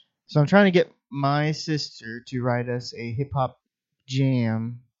So I'm trying to get my sister to write us a hip hop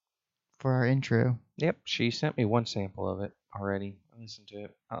jam for our intro. Yep, she sent me one sample of it already. I listened to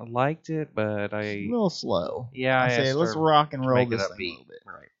it. I liked it, but A little slow. I say asked let's her rock and to roll make it this thing a upbeat. little bit.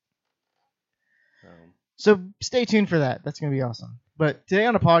 Right. So stay tuned for that. That's going to be awesome. But today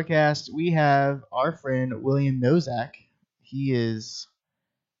on the podcast, we have our friend William Nozak. He is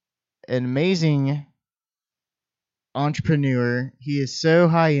an amazing entrepreneur. He is so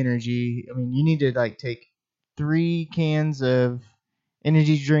high energy. I mean, you need to take 3 cans of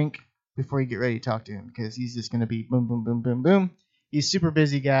energy drink before you get ready to talk to him because he's just going to be boom, boom, boom, boom, boom. He's a super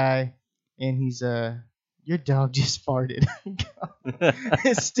busy guy, and he's your dog just farted.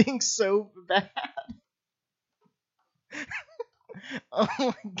 It stinks so bad. Oh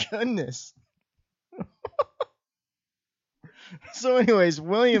my goodness. So anyways,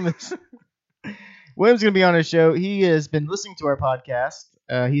 William's going to be on our show. He has been listening to our podcast.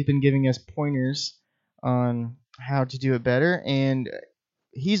 He's been giving us pointers on how to do it better, and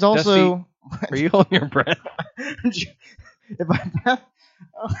he's also. Are you holding your breath? If I,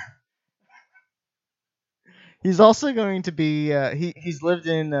 he's also going to be. He's lived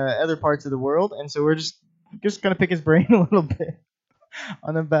in other parts of the world, and so we're just going to pick his brain a little bit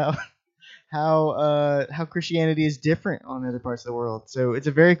on about how Christianity is different on other parts of the world. So it's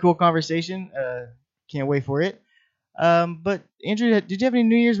a very cool conversation. Can't wait for it. But Andrew, did you have any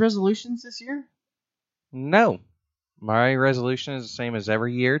New Year's resolutions this year? No. My resolution is the same as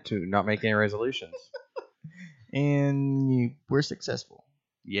every year to not make any resolutions. And you were successful.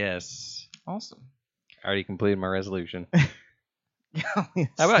 Yes. Awesome. I already completed my resolution. How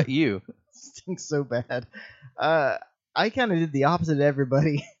about you? Stinks so bad. I kind of did the opposite of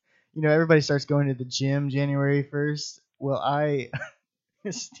everybody. Everybody starts going to the gym January 1st. Well,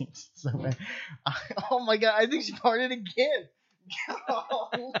 it stinks so bad. Oh my god, I think she farted again.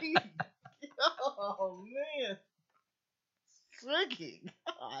 Golly. Oh man. Tricky.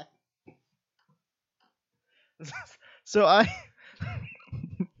 God. So I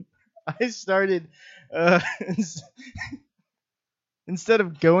started instead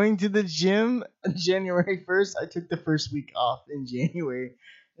of going to the gym on January 1st, I took the first week off in January.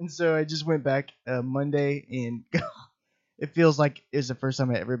 And so I just went back Monday, and it feels like it's the first time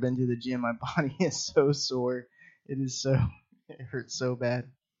I've ever been to the gym. My body is so sore. It hurts so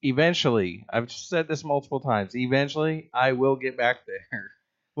bad. Eventually, I've said this multiple times, eventually I will get back there.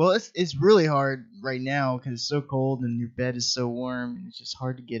 Well, it's really hard right now because it's so cold and your bed is so warm and it's just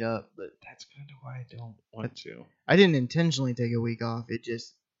hard to get up. But that's kind of why I don't want to. I didn't intentionally take a week off.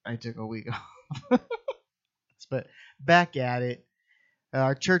 I took a week off. But back at it.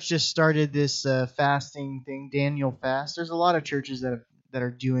 Our church just started this fasting thing, Daniel Fast. There's a lot of churches that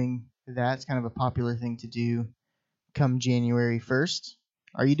are doing that. It's kind of a popular thing to do come January 1st.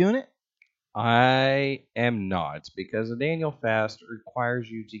 Are you doing it? I am not, because the Daniel Fast requires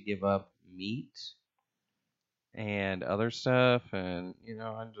you to give up meat and other stuff, and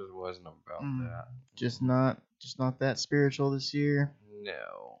I just wasn't about that. Just not that spiritual this year.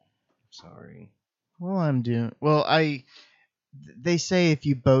 No, sorry. Well, they say if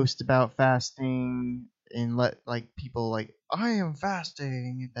you boast about fasting and let people I am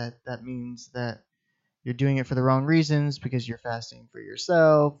fasting, that means that you're doing it for the wrong reasons because you're fasting for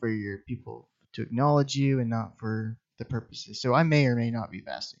yourself, for your people to acknowledge you, and not for the purposes. So I may or may not be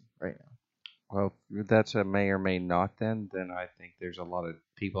fasting right now. Well, if that's a may or may not, then I think there's a lot of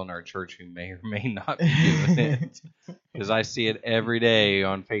people in our church who may or may not be doing it. Because I see it every day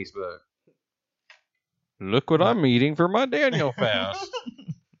on Facebook. Look what I'm eating for my Daniel Fast.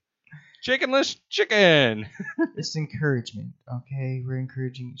 Chickenless chicken. It's encouragement, okay? We're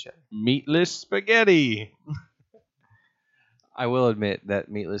encouraging each other. Meatless spaghetti. I will admit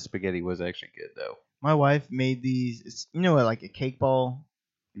that meatless spaghetti was actually good, though. My wife made these. It's, what, like a cake ball?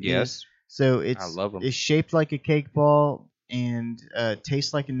 Yes. So I love them. It's shaped like a cake ball and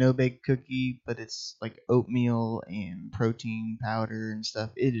tastes like a no-bake cookie, but it's like oatmeal and protein powder and stuff.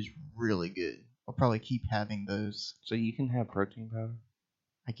 It is really good. I'll probably keep having those. So you can have protein powder?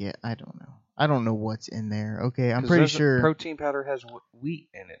 I don't know. I don't know what's in there. Okay, I'm pretty sure. Protein powder has wheat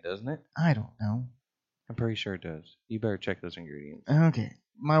in it, doesn't it? I don't know. I'm pretty sure it does. You better check those ingredients. Okay.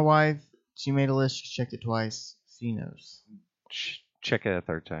 My wife, she made a list. She checked it twice. She knows. Check it a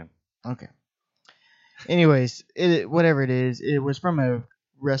third time. Okay. Anyways, whatever it is, it was from a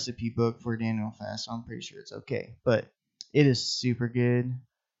recipe book for Daniel Fast, so I'm pretty sure it's okay. But it is super good.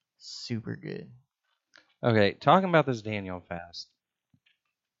 Super good. Okay, talking about this Daniel Fast.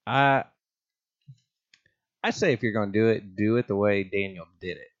 I say if you're going to do it the way Daniel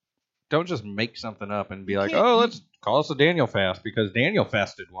did it. don't just make something up and be You like, can't- oh, let's call us a Daniel fast because Daniel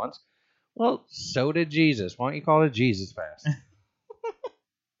fasted once. Well, so did Jesus. Why don't you call it a Jesus fast?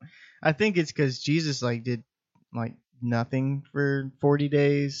 I think it's because Jesus like did like nothing for 40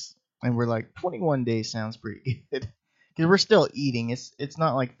 days, and we're like 21 days sounds pretty good because we're still eating. It's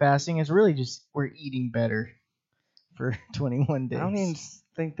not like fasting. It's really just we're eating better for 21 days. I don't even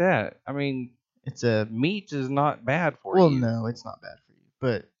think that. I mean, It's a meat is not bad for well, you. no, it's not bad for you,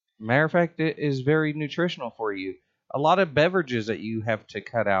 but Matter of fact, it is very nutritional for you. A lot of beverages that you have to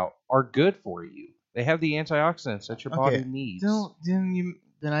cut out are good for you. They have the antioxidants that your body needs.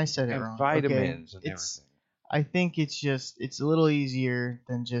 Then I said it and wrong. vitamins Okay? and It's I think it's a little easier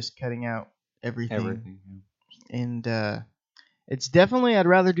than just cutting out everything. everything. And it's definitely I'd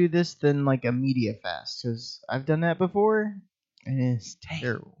rather do this than like a media fast because I've done that before and it's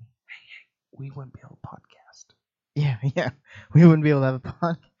terrible. We wouldn't be able to podcast. Yeah, we wouldn't be able to have a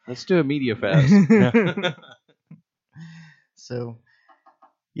podcast. Let's do a media fast. So,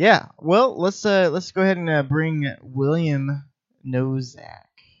 yeah. Well, let's go ahead and bring William Nozak.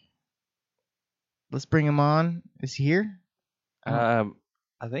 Let's bring him on. Is he here? I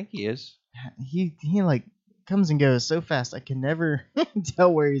think he is. He like comes and goes so fast I can never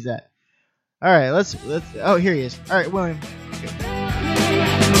tell where he's at. All right, let's. Oh, here he is. All right, William.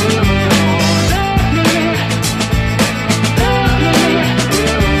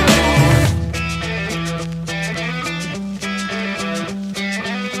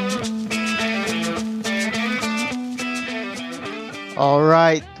 All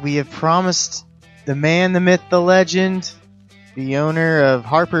right, we have promised the man, the myth, the legend, the owner of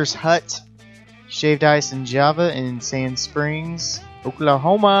Harper's Hut, Shaved Ice and Java in Sand Springs,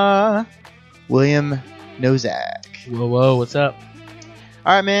 Oklahoma, William Nozak. Whoa, what's up?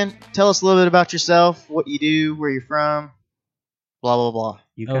 All right, man, tell us a little bit about yourself, what you do, where you're from, blah, blah, blah.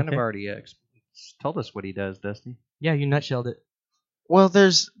 You kind Okay. of already told us what he does, Dusty. Yeah, you nutshelled it. Well,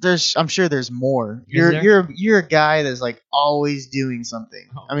 there's, I'm sure there's more. Is there? You're a guy that's like always doing something.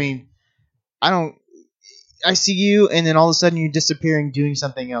 Oh. I mean, I see you, and then all of a sudden you're disappearing doing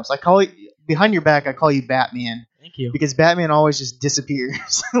something else. I call you behind your back. I call you Batman Thank you. because Batman always just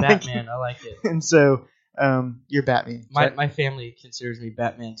disappears. Like, Batman, I like it. and so, you're Batman. My family considers me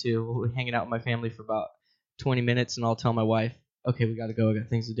Batman too. We'll be hanging out with my family for about 20 minutes, and I'll tell my wife, okay, we got to go. I got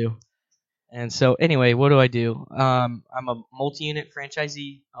things to do. And so, anyway, what do? I'm a multi-unit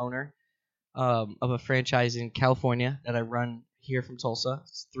franchisee owner of a franchise in California that I run here from Tulsa.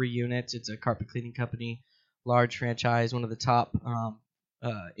 It's 3 units. It's a carpet cleaning company, large franchise, one of the top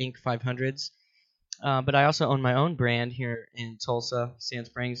Inc. 500s. But I also own my own brand here in Tulsa, Sand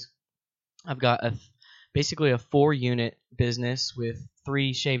Springs. I've got basically a 4-unit business with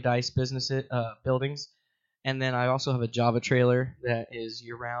 3 shaved ice buildings, and then I also have a Java trailer that is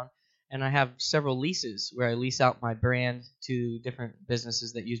year-round. And I have several leases where I lease out my brand to different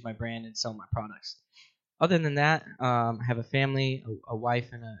businesses that use my brand and sell my products. Other than that, I have a family, a wife,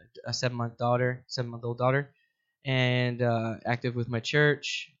 and a 7-month-old daughter, and active with my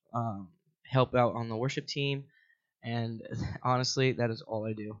church, help out on the worship team, and honestly, that is all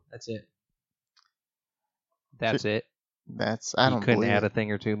I do. That's it. That's it. I You don't couldn't believe add it. a thing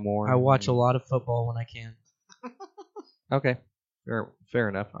or two more. I watch a lot of football when I can. Okay. Fair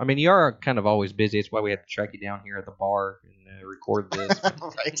enough. I mean, you are kind of always busy. It's why we had to track you down here at the bar and record this.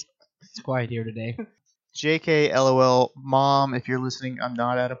 Right. It's quiet here today. JK, LOL, Mom, if you're listening, I'm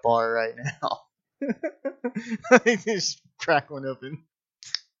not at a bar right now. I just crack one open.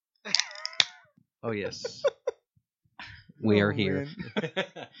 Oh, yes. We are Oh, here. man.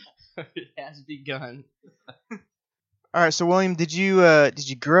 It has begun. All right, so William, did you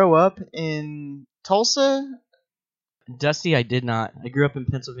grow up in Tulsa? Dusty, I did not. I grew up in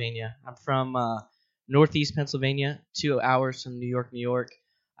Pennsylvania. I'm from northeast Pennsylvania, 2 hours from New York.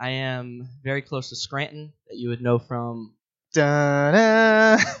 I am very close to Scranton, that you would know from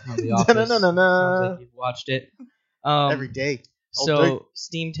Da-da. The Office. Da-da-da-da-da. Sounds like you've watched it. Every day. all day. So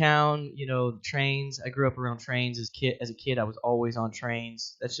Steamtown, the trains. I grew up around trains as a kid. I was always on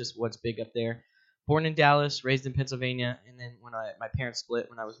trains. That's just what's big up there. Born in Dallas, raised in Pennsylvania, and then when my parents split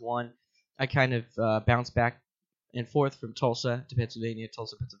when I was 1, I kind of bounced back and forth from Tulsa to Pennsylvania,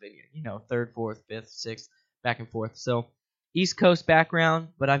 Tulsa, Pennsylvania. 3rd, 4th, 5th, 6th, back and forth. So East Coast background,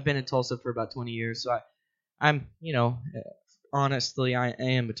 but I've been in Tulsa for about 20 years. So I'm honestly, I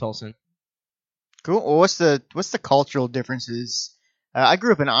am a Tulsan. Cool. Well, what's the cultural differences? I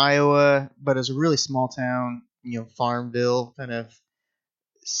grew up in Iowa, but it was a really small town, Farmville kind of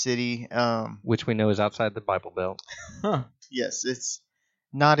city. Which we know is outside the Bible Belt. Huh. Yes, it's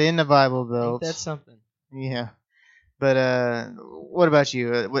not in the Bible Belt. That's something. Yeah. But what about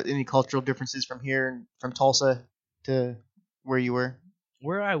you? What any cultural differences from here, from Tulsa to where you were?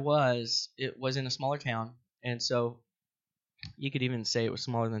 Where I was, it was in a smaller town, and so you could even say it was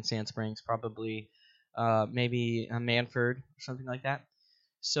smaller than Sand Springs, probably maybe Manford or something like that.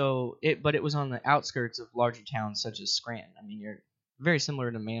 But it was on the outskirts of larger towns such as Scranton. I mean, you're very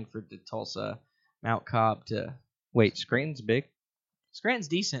similar to Manford to Tulsa, Mount Cobb to Wait, Scranton's big. Scranton's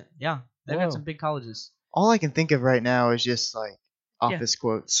decent. Yeah, they've Whoa. got some big colleges. All I can think of right now is just like Yeah. office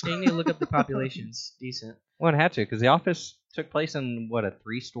quotes. So you need to look up the populations. Decent. Well, it had to, because the office took place in what, a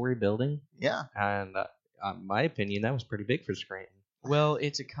 3-story building, Yeah. and my opinion, that was pretty big for Scranton. Well,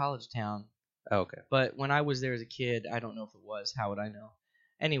 it's a college town, Oh, okay. but when I was there as a kid, I don't know if it was. How would I know?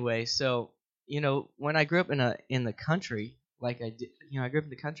 Anyway, so when I grew up in the country, like I did, I grew up in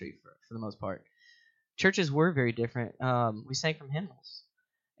the country for the most part. Churches were very different. We sang from hymnals,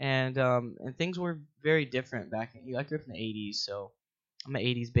 and things were very different back. I grew up in the '80s, so I'm an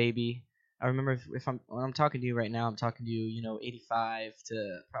 '80s baby. I remember when I'm talking to you right now, I'm talking to you, 85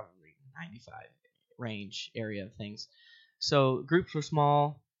 to probably 95 range area of things. So groups were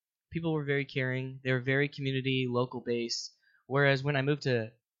small, people were very caring, they were very community, local based. Whereas when I moved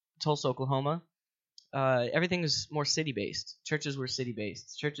to Tulsa, Oklahoma, everything was more city based. Churches were city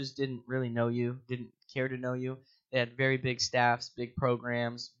based. Churches didn't really know you, didn't care to know you. They had very big staffs, big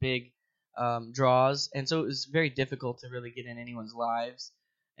programs, big draws, and so it was very difficult to really get in anyone's lives.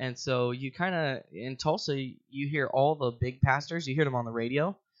 And so you kind of in Tulsa, you hear all the big pastors, you hear them on the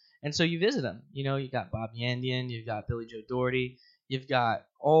radio, and so you visit them. You got Bob Yandian, you've got Billy Joe Doherty, you've got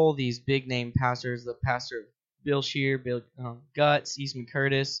all these big name pastors, the pastor of Bill Shear, Bill Guts, Eastman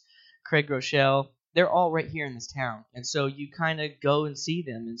Curtis, Craig Rochelle. They're all right here in this town, and so you kind of go and see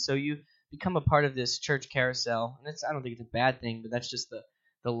them, and so you become a part of this church carousel. And I don't think it's a bad thing, but that's just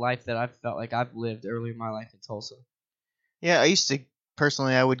the life that I've felt like I've lived early in my life in Tulsa. Yeah, I used to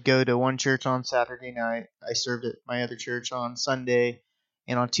personally. I would go to one church on Saturday night. I served at my other church on Sunday,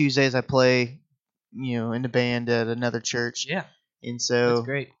 and on Tuesdays I play, in the band at another church. Yeah, And so that's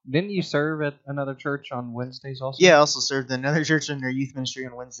great. Didn't you serve at another church on Wednesdays also? yeah, I also served at another church in their youth ministry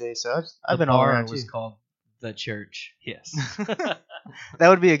on Wednesday. So I've been all around was too. called the church. Yes. That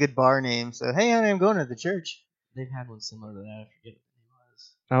would be a good bar name. So hey, honey, I'm going to the church. They've had one similar to that. I forget what the name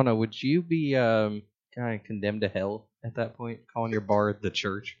was. I don't know. Would you be kind of condemned to hell at that point, calling your bar the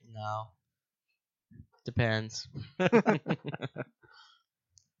church? No. Depends.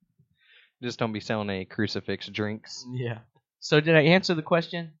 Just don't be selling any crucifix drinks. Yeah. So did I answer the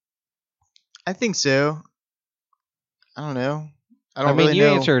question? I think so. I don't know. I I don't mean, really you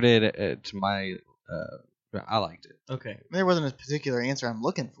know. answered it to my. I liked it. Okay. There wasn't a particular answer I'm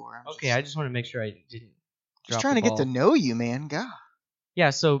looking for. I'm Okay, I just want to make sure I didn't just drop trying the to get to ball. know you, man. God. Yeah,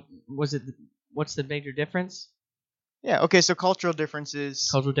 so what's the major difference? Yeah. Okay. So cultural differences.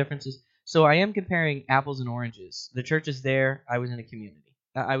 Cultural differences. So I am comparing apples and oranges. The church is there. I was in a community.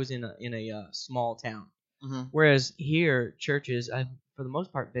 I was in a small town. Mhm. Whereas here, churches, I've for the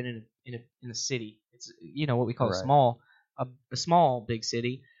most part been in a city. It's what we call Right. a small big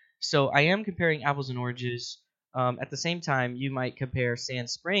city. So I am comparing apples and oranges. At the same time, you might compare Sand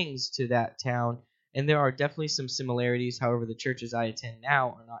Springs to that town, and there are definitely some similarities. However, the churches I attend now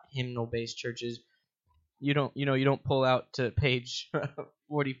are not hymnal-based churches. You don't pull out to page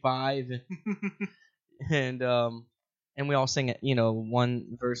 45 and we all sing it.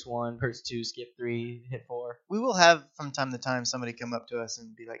 Verse 1, verse 2, skip 3, hit 4. We will have from time to time somebody come up to us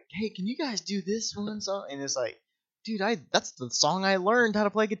and be like, "Hey, can you guys do this one song?" And it's like, dude, that's the song I learned how to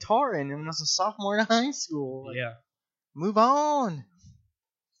play guitar in when I was a sophomore in high school. Like, Yeah. move on.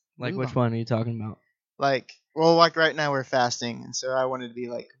 Like Move which on. one are you talking about? Like right now we're fasting, and so I wanted to be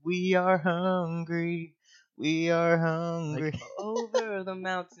like, "We are hungry, we are hungry." Like over the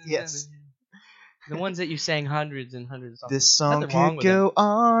mountains. Yes. The ones that you sang hundreds and hundreds of songs. This song Nothing wrong could with go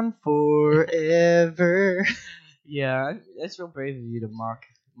on forever. Yeah, that's real brave of you to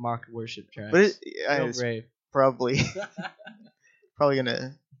mock worship tracks. But I real was brave. probably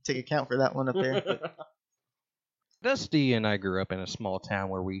gonna take account for that one up there. But Dusty and I grew up in a small town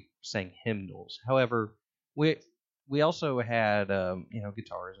where we sang hymnals. However, we also had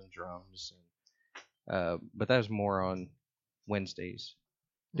guitars and drums, but that was more on Wednesdays.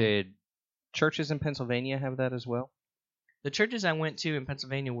 Did churches in Pennsylvania have that as well? The churches I went to in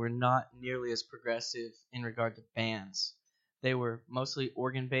Pennsylvania were not nearly as progressive in regard to bands. They were mostly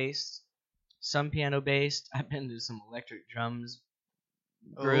organ based, some piano based. I've been to some electric drums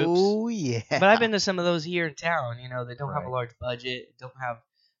groups. oh yeah. But I've been to some of those here in town. They don't have a Right. large budget, don't have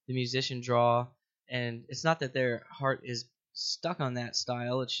the musician draw, and it's not that their heart is stuck on that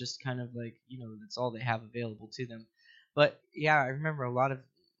style. It's just kind of like that's all they have available to them. But yeah, I remember a lot of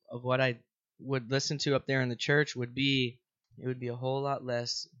what I would listen to up there in the church would be a whole lot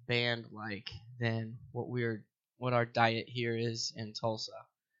less band like than what our diet here is in Tulsa.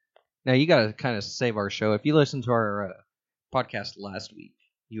 Now you got to kind of save our show. If you listened to our podcast last week,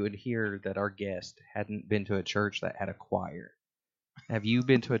 you would hear that our guest hadn't been to a church that had a choir. Have you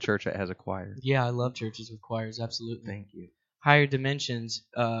been to a church that has a choir? Yeah, I love churches with choirs. Absolutely. Thank you. Higher Dimensions,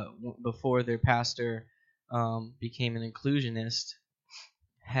 before their pastor became an inclusionist,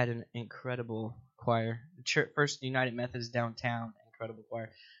 had an incredible choir. First United Methodist downtown, incredible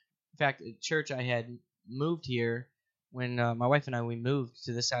choir. In fact, the church I had moved here when my wife and we moved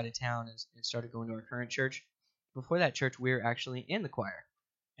to this side of town and started going to our current church. Before that church, we were actually in the choir,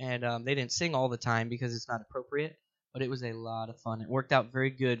 and they didn't sing all the time because it's not appropriate, but it was a lot of fun. It worked out very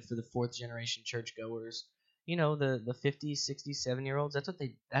good for the fourth generation churchgoers. You know, the 50s, 60s, 7-year-olds.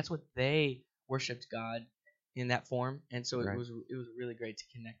 That's what they worshipped God in that form, and so Right. it was really great to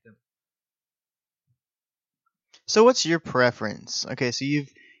connect them. So what's your preference? Okay, so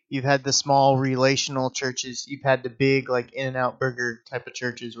you've had the small relational churches, you've had the big like In-N-Out Burger type of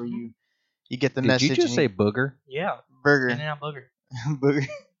churches where you get the Did message. you just and say booger? Yeah, burger? In-N-Out Booger. Booger.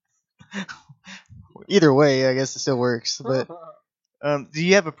 Either way, I guess it still works. But do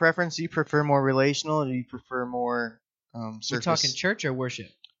you have a preference? Do you prefer more relational, or do you prefer more We're surface? talking church or worship?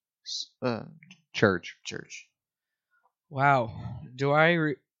 Church. Church. Wow. Do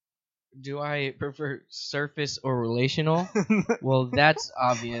I prefer surface or relational? Well, that's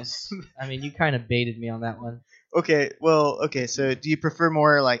obvious. I mean, you kind of baited me on that one. Okay, well, okay. So, do you prefer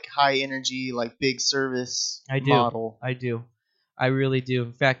more like high energy, like big service I do. model? I do. I really do.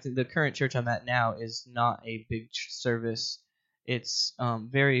 In fact, the current church I'm at now is not a big service. It's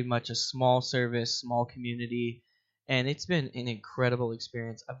very much a small service, small community, and it's been an incredible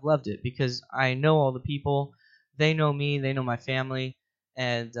experience. I've loved it because I know all the people. They know me. They know my family,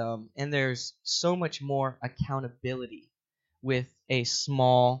 and there's so much more accountability with a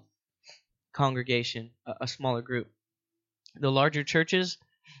small congregation, a smaller group. The larger churches,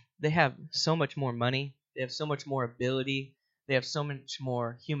 they have so much more money, they have so much more ability, they have so much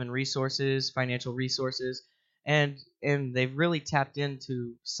more human resources, financial resources, and they've really tapped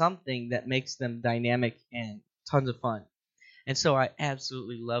into something that makes them dynamic and tons of fun. And so I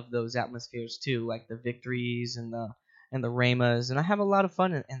absolutely love those atmospheres too, like the victories and the Ramas, and I have a lot of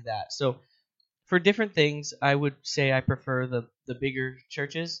fun in that. So for different things, I would say I prefer the bigger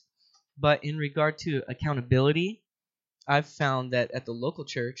churches, but in regard to accountability, I've found that at the local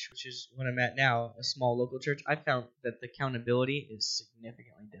church, which is what I'm at now, a small local church, I've found that the accountability is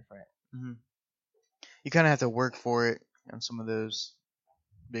significantly different. Mm-hmm. You kind of have to work for it on some of those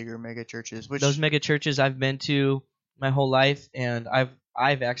bigger mega churches. Which Those mega churches I've been to my whole life, and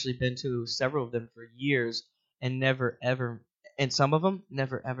I've actually been to several of them for years, and never ever, and some of them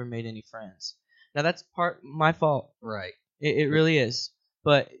never ever made any friends. Now that's part my fault. Right. It really is.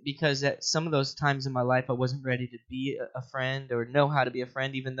 But because at some of those times in my life, I wasn't ready to be a friend or know how to be a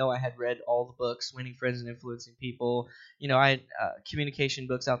friend, even though I had read all the books, Winning Friends and Influencing People. You know, I had communication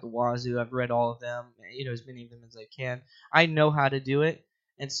books out the wazoo. I've read all of them, you know, as many of them as I can. I know how to do it.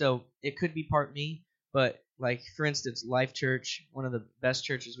 And so it could be part me. But, like, for instance, Life Church, one of the best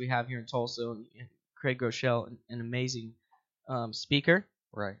churches we have here in Tulsa, and Craig Groeschel, an amazing speaker.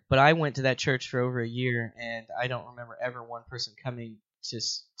 Right. But I went to that church for over a year, and I don't remember ever one person coming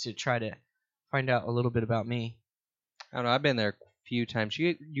to try to find out a little bit about me. I don't know. I've been there a few times.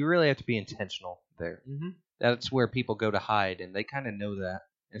 You really have to be intentional there. Mm-hmm. That's where people go to hide, and they kind of know that,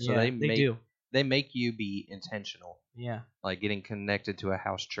 and so Yeah, they make you be intentional. Yeah. Like getting connected to a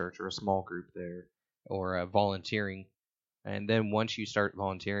house church or a small group there, or volunteering. And then once you start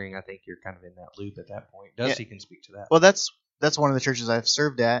volunteering, I think you're kind of in that loop at that point. Dusty can speak to that. Well, that's one of the churches I've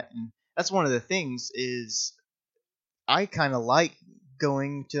served at, and that's one of the things is I kind of like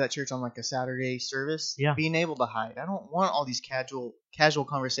going to that church on like a Saturday service. Yeah. Being able to hide. I don't want all these casual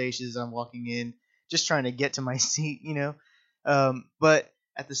conversations. I'm walking in, just trying to get to my seat, you know. But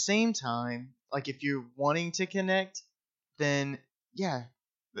at the same time, like if you're wanting to connect, then yeah,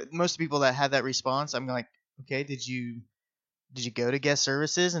 most people that have that response, I'm like, okay, did you go to guest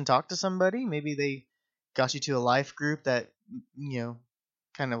services and talk to somebody? Maybe they got you to a life group that, you know,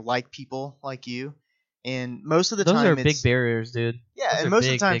 kind of like people like you. And most of the Those time, are big barriers, dude. Yeah, Those and are most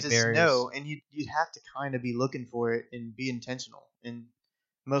of big, the times big it's barriers. no, and you'd have to kind of be looking for it and be intentional. And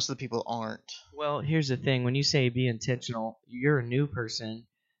most of the people aren't. Well, here's the thing. When you say be intentional, you're a new person.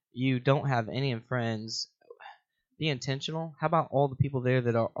 You don't have any friends. Be intentional. How about all the people there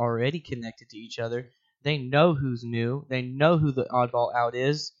that are already connected to each other? They know who's new. They know who the oddball out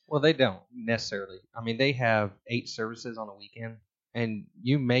is. Well, they don't necessarily. I mean, they have 8 services on a weekend, and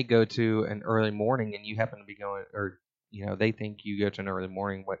you may go to an early morning, and you happen to be going, or they think you go to an early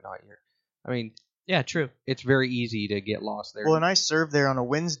morning, whatnot. I mean, Yeah, true. it's very easy to get lost there. Well, and I served there on a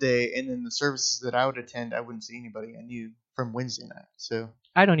Wednesday, and then the services that I would attend, I wouldn't see anybody I knew from Wednesday night. So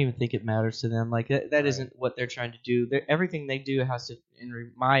I don't even think it matters to them. Like that Right. isn't what they're trying to do. Everything they do has to,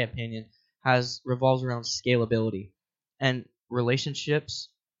 in my opinion, revolves around scalability, and relationships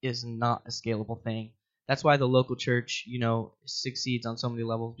is not a scalable thing. That's why the local church, succeeds on so many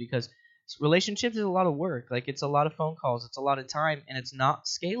levels, because relationships is a lot of work. Like it's a lot of phone calls, it's a lot of time, and it's not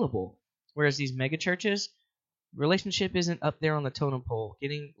scalable. Whereas these mega churches, relationship isn't up there on the totem pole.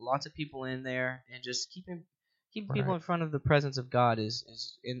 Getting lots of people in there and just keeping people Right. in front of the presence of God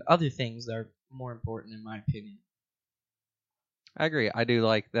is in other things that are more important, in my opinion. I agree. I do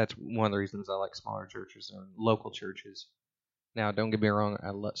like that's one of the reasons I like smaller churches or local churches. Now, don't get me wrong.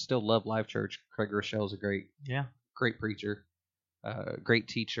 I still love Life Church. Craig Rochelle's a great preacher, great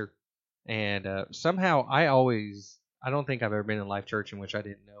teacher, and somehow I don't think I've ever been in Life Church in which I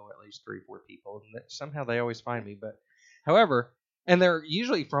didn't know at least 3 or 4 people, and somehow they always find me. But however, and they're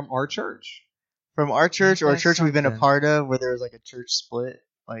usually from our church. from our church or a That's church we've been a something. part of, where there was like a church split,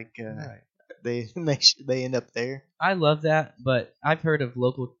 like Right. they end up there. I love that, but I've heard of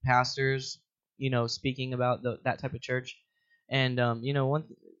local pastors, speaking about that type of church, and one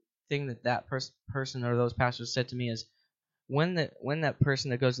thing that person or those pastors said to me is, when that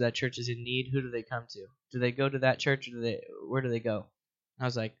person that goes to that church is in need, who do they come to? Do they go to that church, or where do they go? I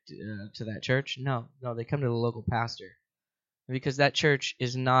was like, to that church? No, they come to the local pastor, because that church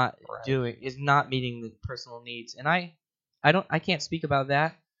is not Right. meeting the personal needs. And I can't speak about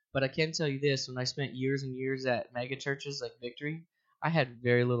that, but I can tell you this: when I spent years and years at mega churches like Victory, I had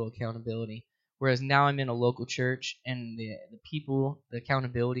very little accountability. Whereas now I'm in a local church, and the people, the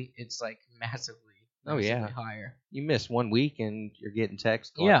accountability, it's like massively Oh, yeah. higher. You miss 1 week and you're getting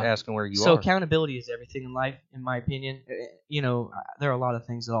texts Yeah. asking where you So are. accountability is everything in life, in my opinion. There are a lot of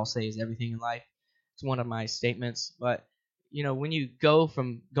things that I'll say is everything in life. It's one of my statements. But when you go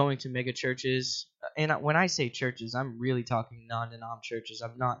from going to mega churches, and when I say churches, I'm really talking non-denom churches.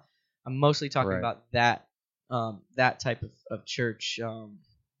 I'm mostly talking Right. about that type of church,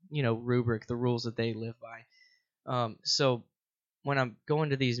 rubric, the rules that they live by. So when I'm going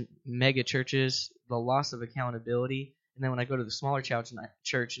to these mega churches, the loss of accountability, and then when I go to the smaller church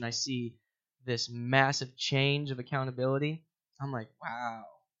and I see this massive change of accountability, I'm like, wow,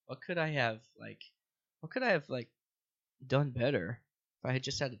 what could I have done better if I had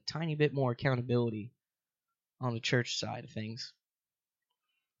just had a tiny bit more accountability on the church side of things?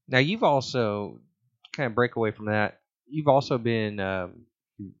 Now, you've also kind of break away from that. You've also been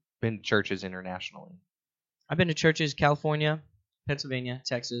to churches internationally. I've been to churches, California, Pennsylvania,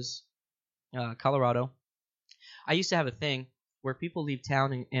 Texas, Colorado. I used to have a thing where people leave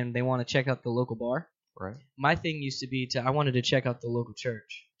town and they want to check out the local bar. Right. My thing used to be I wanted to check out the local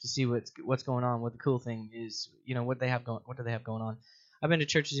church to see what's going on, what the cool thing is, what do they have going on. I've been to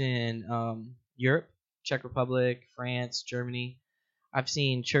churches in Europe, Czech Republic, France, Germany. I've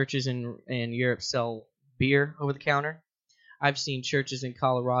seen churches in Europe sell beer over the counter. I've seen churches in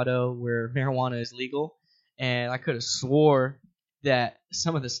Colorado where marijuana is legal, and I could have swore that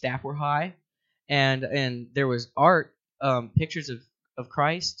some of the staff were high, and there was art, pictures of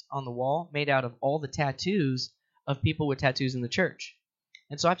Christ on the wall made out of all the tattoos of people with tattoos in the church.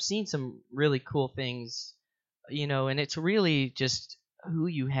 And so I've seen some really cool things, and it's really just who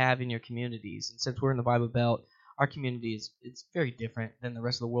you have in your communities. And since we're in the Bible Belt, our community it's very different than the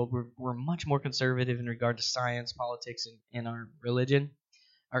rest of the world. We're much more conservative in regard to science, politics, and our religion,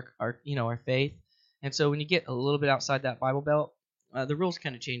 our faith. And so when you get a little bit outside that Bible Belt, the rules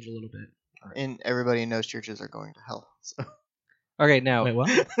kind of change a little bit. And everybody knows churches are going to hell. So. Okay, now Wait, what?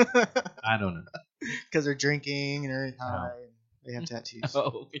 I don't know. Because they're drinking and they're high. And they have tattoos.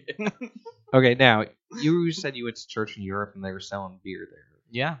 Oh, yeah. Okay, now you said you went to church in Europe and they were selling beer there.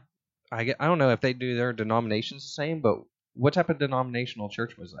 Yeah. I don't know if they do their denominations the same, but what type of denominational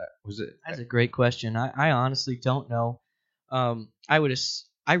church was that? Was it? That's a great question. I honestly don't know.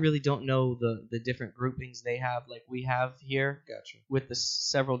 I really don't know the different groupings they have, like we have here. Gotcha. With the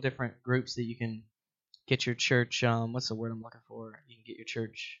several different groups that you can get your church. What's the word I'm looking for? You can get your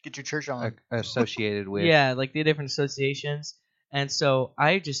church. Get your church on. Associated with. Yeah, like the different associations. And so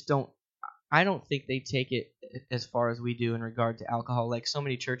I don't think they take it as far as we do in regard to alcohol. Like so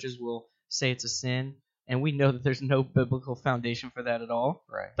many churches will say it's a sin, and we know that there's no biblical foundation for that at all.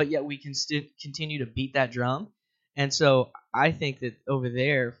 Right. But yet we can still continue to beat that drum. And so I think that over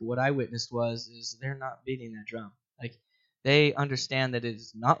there, what I witnessed is they're not beating that drum. Like they understand that it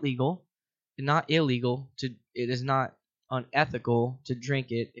is not legal, not illegal it is not unethical to drink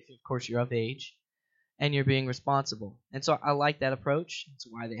it if of course you're of age and you're being responsible. And so I like that approach. That's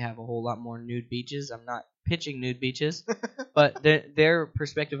why they have a whole lot more nude beaches. I'm not pitching nude beaches, but their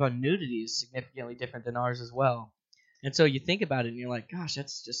perspective on nudity is significantly different than ours as well. And so you think about it and you're like, gosh,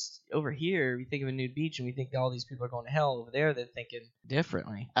 that's just over here. We think of a nude beach and we think that all these people are going to hell. Over there, they're thinking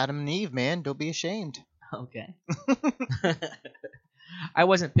differently. Adam and Eve, man, don't be ashamed. Okay. I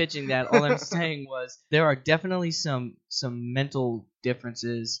wasn't pitching that. All I'm saying was there are definitely some mental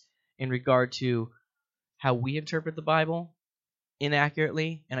differences in regard to how we interpret the Bible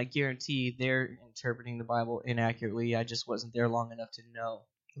inaccurately, and I guarantee they're interpreting the Bible inaccurately. I just wasn't there long enough to know.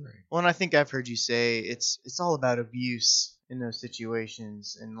 Right. Well, and I think I've heard you say it's all about abuse in those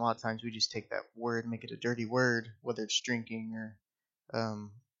situations, and a lot of times we just take that word and make it a dirty word, whether it's drinking or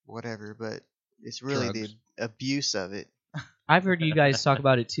whatever. But it's really Drugs. the abuse of it. I've heard you guys talk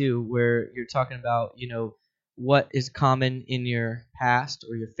about it too, where you're talking about, what is common in your past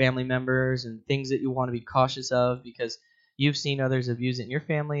or your family members and things that you want to be cautious of because you've seen others abuse it in your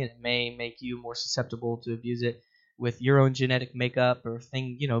family and it may make you more susceptible to abuse it with your own genetic makeup or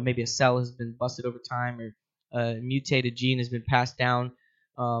thing, maybe a cell has been busted over time or a mutated gene has been passed down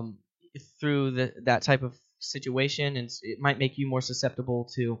through that type of situation, and it might make you more susceptible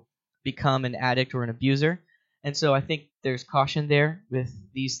to become an addict or an abuser. And so I think there's caution there with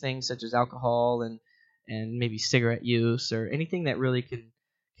these things such as alcohol and maybe cigarette use or anything that really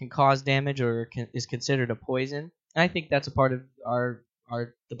can cause damage or is considered a poison. And I think that's a part of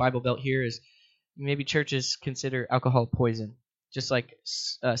the Bible Belt here is maybe churches consider alcohol poison, just like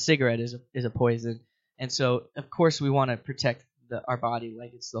cigarette is a poison. And so of course we want to protect our body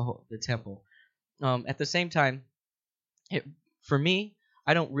like it's the temple. At the same time, for me,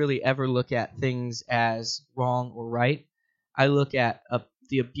 I don't really ever look at things as wrong or right. I look at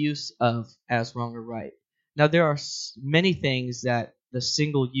the abuse of as wrong or right. Now, there are many things that the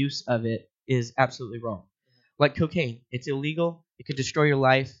single use of it is absolutely wrong. Like cocaine. It's illegal. It could destroy your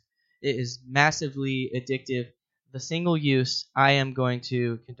life. It is massively addictive. The single use, I am going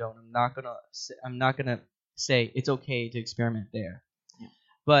to condone. I'm not gonna say it's okay to experiment there. Yeah.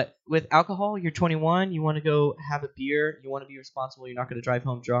 But with alcohol, you're 21. You want to go have a beer. You want to be responsible. You're not going to drive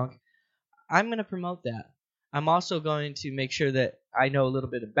home drunk. I'm going to promote that. I'm also going to make sure that I know a little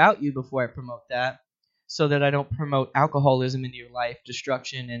bit about you before I promote that so that I don't promote alcoholism into your life,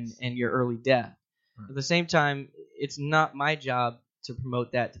 destruction, and your early death. Right. At the same time, it's not my job to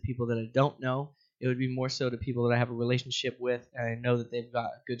promote that to people that I don't know. It would be more so to people that I have a relationship with and I know that they've got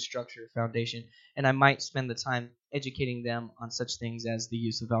a good structure, foundation, and I might spend the time educating them on such things as the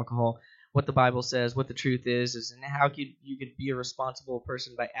use of alcohol, what the Bible says, what the truth is and how you could be a responsible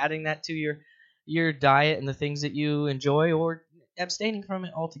person by adding that to your diet and the things that you enjoy or abstaining from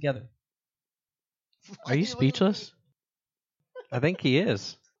it altogether. Are you speechless? I think he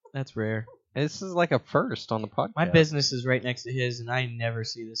is. That's rare. This is like a first on the podcast. My business is right next to his, and I never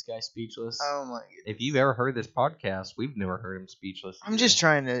see this guy speechless. Oh my goodness. If you've ever heard this podcast, we've never heard him speechless. I'm just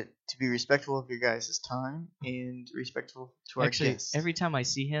trying to be respectful of your guys' time and respectful to our Actually, guests. every time I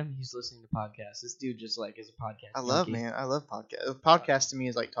see him, he's listening to podcasts. This dude just like is a podcast. I love junkie. podcasts. Podcast to me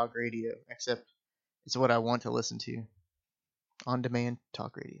is like talk radio, except it's what I want to listen to. On demand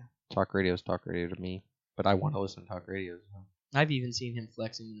talk radio. Talk radio is talk radio to me, but I want to listen to talk radio. So. I've even seen him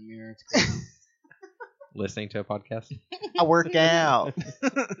flexing in the mirror. It's crazy. Listening to a podcast? I work out.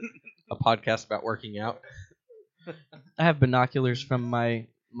 A podcast about working out? I have binoculars from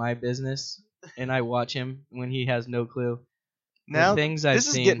my business, and I watch him when he has no clue. Now, things I've this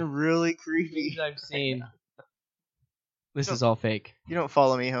is seen, getting really creepy. things I've seen. This is all fake. You don't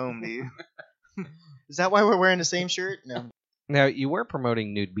follow me home, do you? Is that why we're wearing the same shirt? No. Now, you were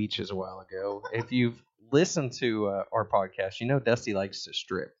promoting nude beaches a while ago. If you've listened to our podcast, you know Dusty likes to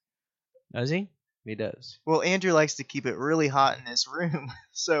strip. Does he? He does. Well, Andrew likes to keep it really hot in this room,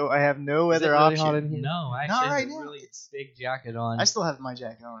 so I have no Is it other really option. hot in here? No, I Not actually right have a now. really big jacket on. I still have my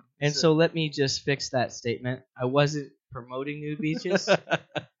jacket on. And so let me just fix that statement. I wasn't promoting nude beaches.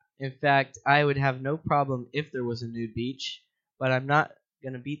 In fact, I would have no problem if there was a nude beach, but I'm not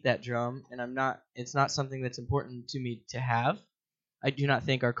going to beat that drum, and it's not something that's important to me to have. I do not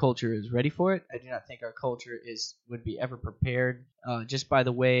think our culture is ready for it. I do not think our culture would be ever prepared just by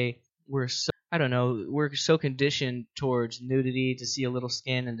the way we're so conditioned towards nudity to see a little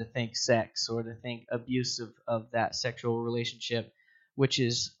skin and to think sex or to think abuse of that sexual relationship, which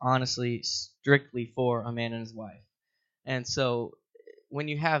is honestly strictly for a man and his wife. And so when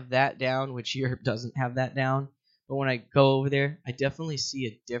you have that down, which Europe doesn't have that down, But when I go over there, I definitely see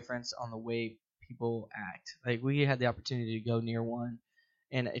a difference on the way people act. Like we had the opportunity to go near one,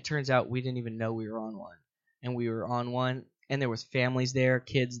 and it turns out we didn't even know we were on one, and we were on one, and there was families there,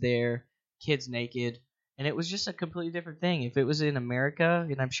 kids naked, and it was just a completely different thing. If it was in America,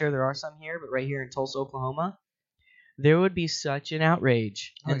 and I'm sure there are some here, but right here in Tulsa, Oklahoma, there would be such an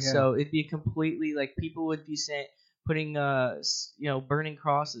outrage, Oh, and yeah. so it'd be completely like people would be saying, putting burning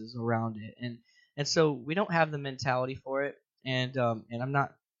crosses around it, and so we don't have the mentality for it, and I'm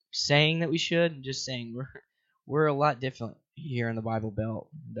not saying that we should. I'm just saying we're a lot different here in the Bible Belt.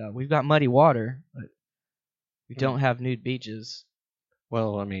 And, we've got muddy water, but we don't have nude beaches.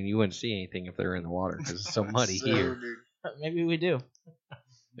 Well, I mean, you wouldn't see anything if they're in the water because it's so muddy So here. weird. Maybe we do.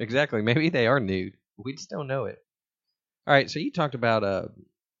 Exactly. Maybe they are nude. We just don't know it. All right. So you talked about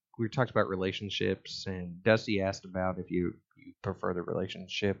we talked about relationships, and Dusty asked about if you prefer the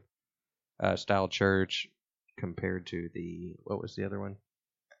relationship style church compared to what was the other one?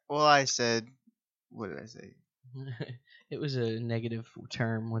 Well, I said, what did I say? It was a negative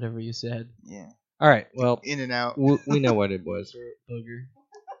term, whatever you said. Yeah. All right. Well, In and out. we know what it was. Booger.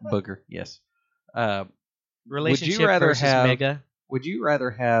 Booger. Yes. Relationship rather versus have- mega. Would you rather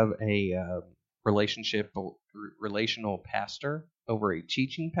have a relational pastor over a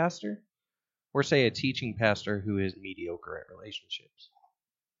teaching pastor, or say a teaching pastor who is mediocre at relationships?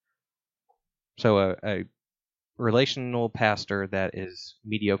 So a relational pastor that is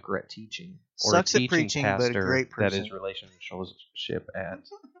mediocre at teaching, or Sucks a at teaching preaching, but a pastor great that person. is relationship at.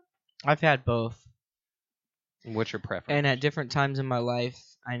 I've had both. What's your preference? And at different times in my life,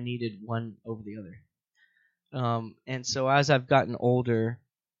 I needed one over the other. And so as I've gotten older,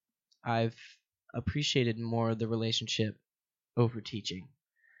 I've appreciated more the relationship over teaching.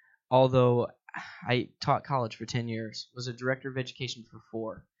 Although I taught college for 10 years, was a director of education for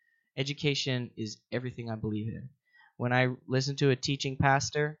 4. Education is everything I believe in. When I listen to a teaching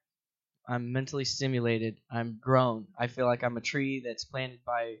pastor, I'm mentally stimulated. I'm grown. I feel like I'm a tree that's planted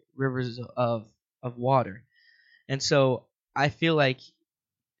by rivers of water. And so I feel like,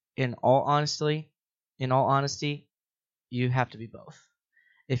 in all honesty, you have to be both.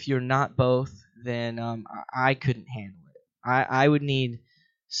 If you're not both, then I couldn't handle it. I would need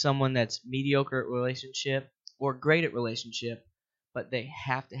someone that's mediocre at relationship or great at relationship, but they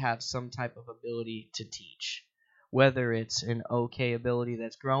have to have some type of ability to teach, whether it's an okay ability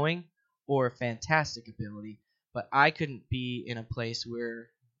that's growing or a fantastic ability. But I couldn't be in a place where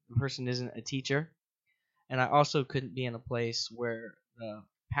the person isn't a teacher, and I also couldn't be in a place where the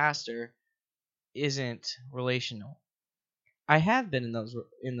pastor isn't relational. I have been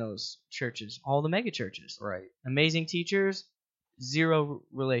in those churches, all the mega churches. right. Amazing teachers, zero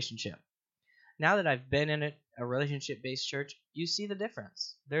relationship. Now that I've been in a relationship-based church, you see the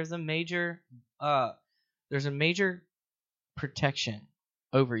difference. There's a major protection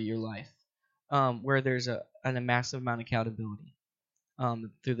over your life, where there's a massive amount of accountability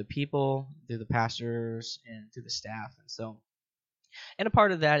through the people, through the pastors, and through the staff, and a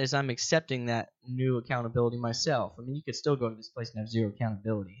part of that is I'm accepting that new accountability myself. I mean, you could still go to this place and have zero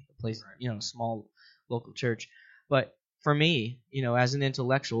accountability. The place, small local church. But for me, as an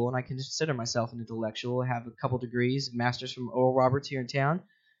intellectual, and I can consider myself an intellectual, I have a couple degrees, masters from Oral Roberts here in town.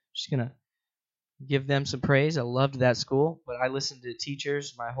 Just gonna give them some praise. I loved that school, but I listened to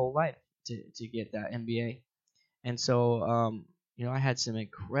teachers my whole life to get that MBA. And so, I had some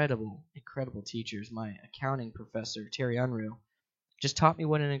incredible teachers. My accounting professor, Terry Unruh, just taught me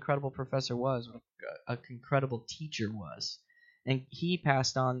what an incredible professor was, what an incredible teacher was. And he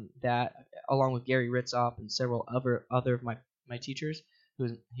passed on that, along with Gary Ritzop and several other of my teachers.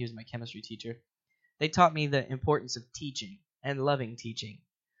 He was my chemistry teacher. They taught me the importance of teaching and loving teaching.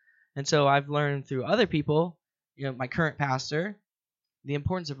 And so I've learned through other people, my current pastor, the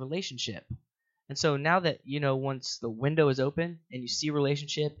importance of relationship. And so now that, once the window is open and you see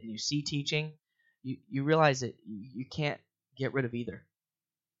relationship and you see teaching, you realize that you can't get rid of either.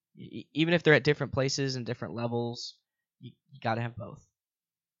 Even if they're at different places and different levels, you got to have both.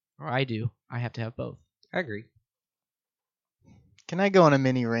 Or I do. I have to have both. I agree. Can I go on a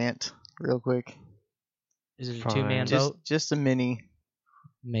mini rant real quick? Is it a Fine. two-man Just boat? just a mini.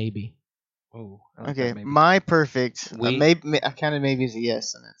 Maybe. Oh. I like Okay, that maybe. my perfect. We- Maybe I counted maybe as a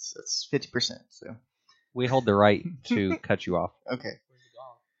yes, and it's 50%. So We hold the right to cut you off. okay.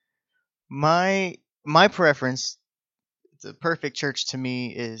 My preference, the perfect church to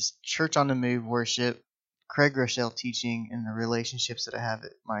me is Church on the Move worship, Craig Rochelle teaching, and the relationships that I have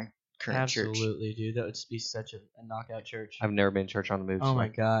at my current church. Absolutely, dude. That would be such a knockout church. I've never been church on the move. Oh so my I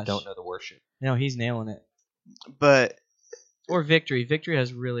gosh. don't know the worship. No, he's nailing it. But Or Victory. Victory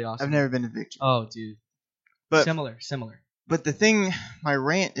has really awesome. I've never been to Victory. Oh, dude. But Similar. But the thing my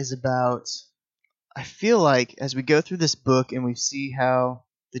rant is about, I feel like as we go through this book and we see how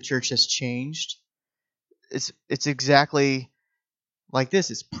the church has changed, it's exactly like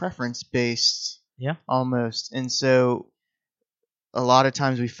this. It's preference based, Yeah. almost. And so a lot of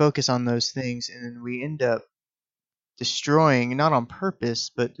times we focus on those things and then we end up destroying, not on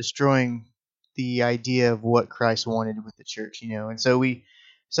purpose, but destroying the idea of what Christ wanted with the church, And so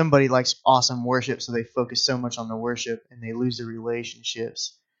somebody likes awesome worship, so they focus so much on the worship and they lose the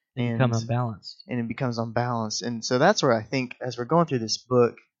relationships. They become unbalanced. And it becomes unbalanced. And so that's where I think as we're going through this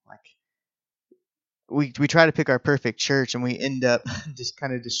book, like we try to pick our perfect church and we end up just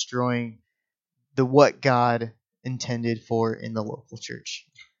kind of destroying what God intended for in the local church.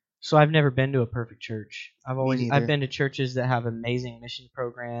 So I've never been to a perfect church. neither. I've been to churches that have amazing mission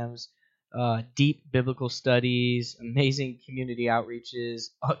programs, deep biblical studies, amazing community outreaches,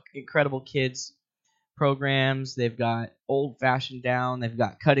 incredible kids programs. They've got old fashioned down, they've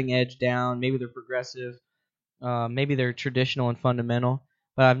got cutting edge down. Maybe they're progressive, maybe they're traditional and fundamental.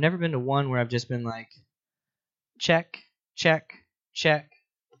 But I've never been to one where I've just been like, check, check, check,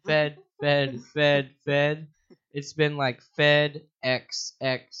 fed, fed, fed, fed. It's been like fed, X,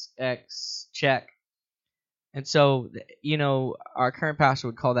 X, X, check. And so, our current pastor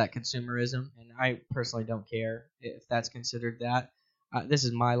would call that consumerism, and I personally don't care if that's considered that. This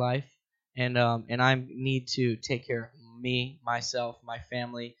is my life, and I need to take care of me, myself, my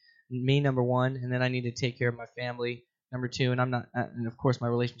family, me number one, and then I need to take care of my family number two. And and of course, my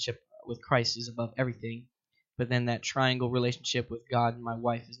relationship with Christ is above everything. But then that triangle relationship with God and my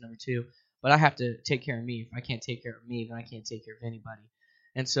wife is number two. But I have to take care of me. If I can't take care of me, then I can't take care of anybody.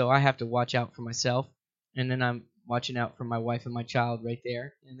 And so I have to watch out for myself. And then I'm watching out for my wife and my child right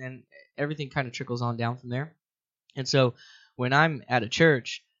there. And then everything kind of trickles on down from there. And so when I'm at a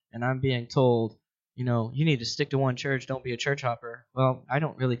church and I'm being told, you need to stick to one church, don't be a church hopper. Well, I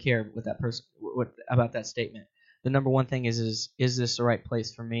don't really care about that statement. The number one thing is this the right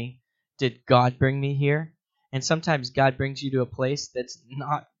place for me? Did God bring me here? And sometimes God brings you to a place that's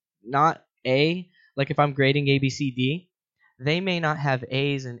not A. Like if I'm grading A, B, C, D, they may not have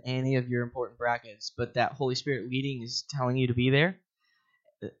A's in any of your important brackets, but that Holy Spirit leading is telling you to be there.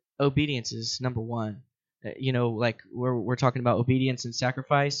 Obedience is number one. Like we're talking about obedience and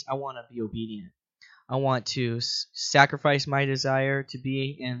sacrifice. I want to be obedient. I want to sacrifice my desire to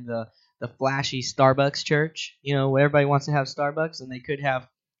be in the flashy Starbucks church, where everybody wants to have Starbucks, and they could have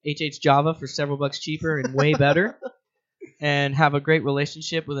HH Java for several bucks cheaper and way better, and have a great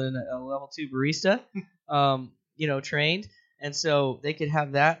relationship with a level 2 barista, trained. And so they could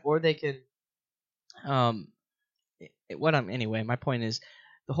have that, or they could, anyway, my point is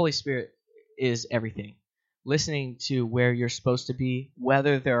the Holy Spirit is everything. Listening to where you're supposed to be,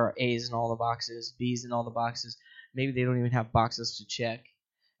 whether there are A's in all the boxes, B's in all the boxes, maybe they don't even have boxes to check.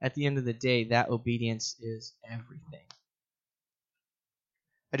 At the end of the day, that obedience is everything.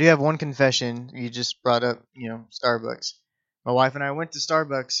 I do have one confession. You just brought up, Starbucks. My wife and I went to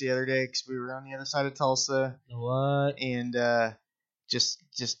Starbucks the other day because we were on the other side of Tulsa. What? And just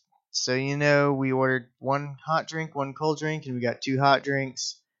so you know, we ordered one hot drink, one cold drink, and we got 2 hot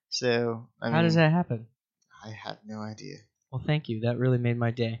drinks. So how does that happen? I have no idea. Well, thank you. That really made my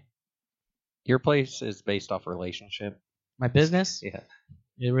day. Your place is based off relationship. My business? Yeah.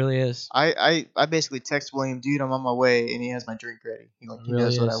 It really is. I basically text William, dude, I'm on my way, and he has my drink ready. He really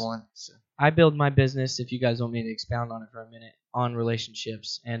knows what I is. want. So. I build my business, if you guys want me to expound on it for a minute, on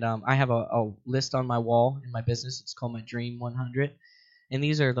relationships. And I have a list on my wall in my business. It's called my Dream 100. And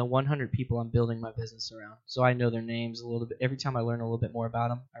these are the 100 people I'm building my business around. So I know their names a little bit. Every time I learn a little bit more about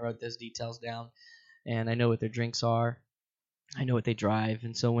them, I wrote those details down. And I know what their drinks are. I know what they drive.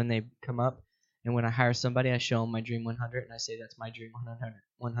 And so when they come up, and when I hire somebody, I show them my Dream 100, and I say, that's my Dream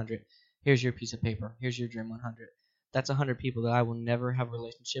 100. Here's your piece of paper. Here's your Dream 100. That's 100 people that I will never have a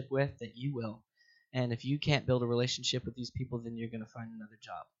relationship with that you will. And if you can't build a relationship with these people, then you're going to find another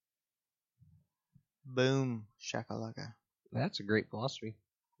job. Boom. Shakalaka. That's a great philosophy.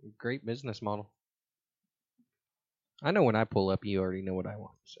 Great business model. I know when I pull up, you already know what I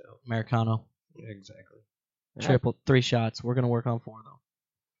want. So Americano. Exactly. Triple, 3 shots. We're going to work on 4, though.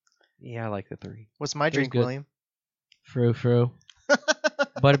 Yeah, I like the 3. What's my drink, good. William? Frou.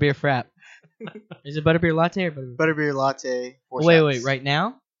 Butterbeer frap. Is it butterbeer latte or butterbeer? Butterbeer latte. 4 Wait, shots. right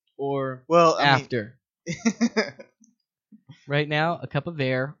now or after? Right now, a cup of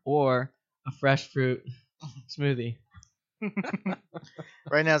air or a fresh fruit smoothie.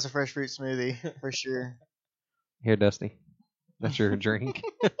 Right now, it's a fresh fruit smoothie for sure. Here, Dusty. That's your drink.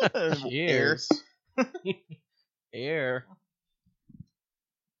 Cheers. Air.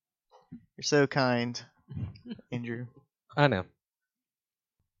 You're so kind. Andrew. I know.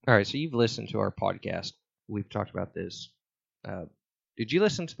 All right, so you've listened to our podcast. We've talked about this. Did you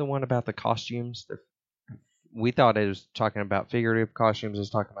listen to the one about the costumes? We thought it was talking about figurative costumes. It was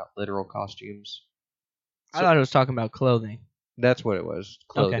talking about literal costumes. I thought it was talking about clothing. That's what it was.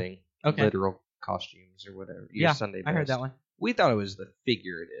 Clothing. Okay. Literal costumes or whatever. Your Yeah, Sunday I heard best. that one. We thought it was the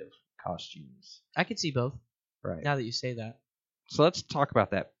figurative costumes. I could see both. Right. Now that you say that. So let's talk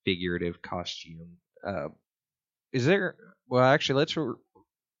about that figurative costume. Is there... Well, actually, let's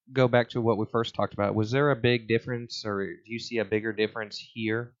go back to what we first talked about. Was there a big difference, or do you see a bigger difference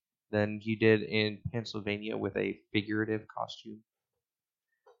here than you did in Pennsylvania with a figurative costume?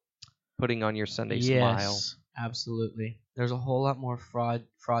 Putting on your Sunday smile. Yes, absolutely. There's a whole lot more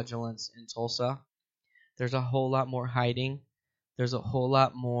fraudulence in Tulsa. There's a whole lot more hiding. There's a whole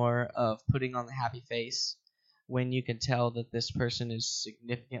lot more of putting on the happy face when you can tell that this person is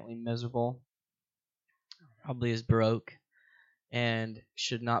significantly miserable, probably is broke, and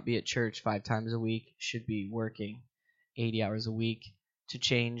should not be at church 5 times a week, should be working 80 hours a week to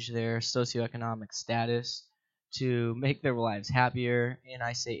change their socioeconomic status, to make their lives happier. And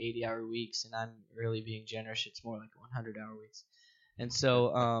I say 80-hour weeks, and I'm really being generous. It's more like 100-hour weeks. And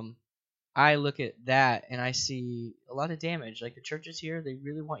so I look at that, and I see a lot of damage. Like the churches here, they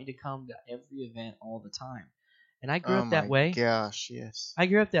really want you to come to every event all the time. And I grew up that way. Gosh, yes. I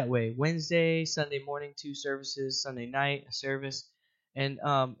grew up that way. Wednesday, Sunday morning, 2 services. Sunday night, a service, and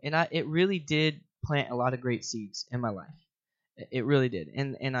it really did plant a lot of great seeds in my life. It really did,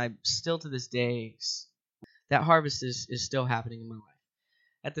 and I still to this day, that harvest is still happening in my life.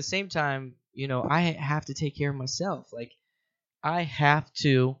 At the same time, I have to take care of myself. Like I have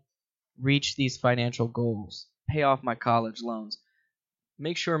to reach these financial goals, pay off my college loans,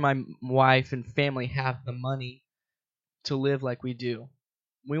 make sure my wife and family have the money to live like we do.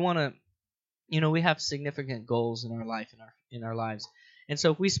 We want to, we have significant goals in our life, in our lives. And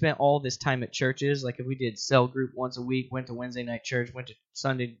so if we spent all this time at churches, like if we did cell group once a week, went to Wednesday night church, went to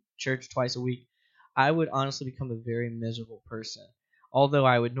Sunday church twice a week, I would honestly become a very miserable person. Although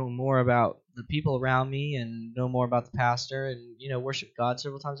I would know more about the people around me and know more about the pastor and, worship God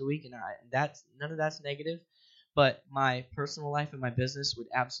several times a week. And none of that's negative. But my personal life and my business would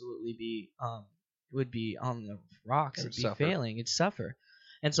absolutely be would be on the rocks. It'd be failing. It'd suffer.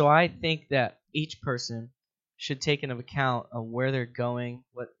 And so I think that each person should take into account of where they're going,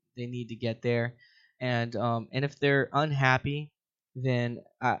 what they need to get there, and if they're unhappy, then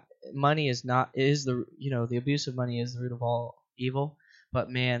money is the abuse of money is the root of all evil. But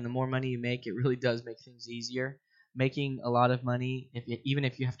man, the more money you make, it really does make things easier. Making a lot of money, even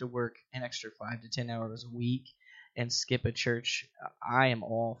if you have to work an extra 5 to 10 hours a week and skip a church, I am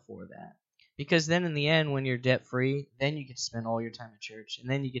all for that. Because then in the end, when you're debt-free, then you get to spend all your time at church, and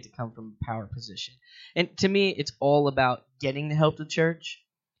then you get to come from a power position. And to me, it's all about getting the help of the church.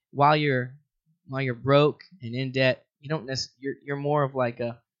 While you're broke and in debt, you're more of like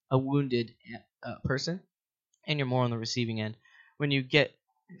a wounded person, and you're more on the receiving end. When you get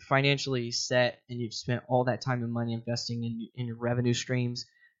financially set and you've spent all that time and money investing in your revenue streams,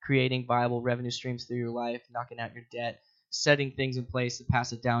 creating viable revenue streams through your life, knocking out your debt, setting things in place to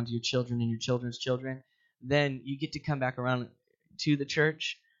pass it down to your children and your children's children, then you get to come back around to the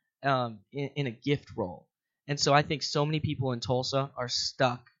church in a gift role. And so I think so many people in Tulsa are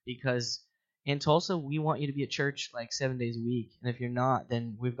stuck because in Tulsa, we want you to be at church like 7 days a week. And if you're not,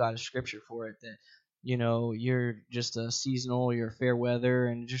 then we've got a scripture for it that, you're just a seasonal, you're fair weather,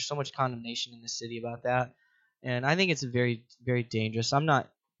 and there's so much condemnation in the city about that. And I think it's very, very dangerous. I'm not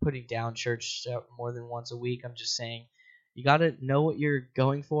putting down church more than once a week. I'm just saying you got to know what you're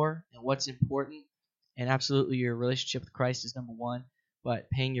going for and what's important. And absolutely, your relationship with Christ is number one. But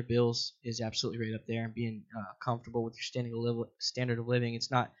paying your bills is absolutely right up there, and being comfortable with your standard of living.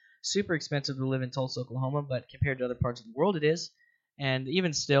 It's not super expensive to live in Tulsa, Oklahoma, but compared to other parts of the world, it is. And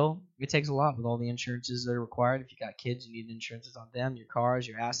even still, it takes a lot with all the insurances that are required. If you got kids, you need insurances on them, your cars,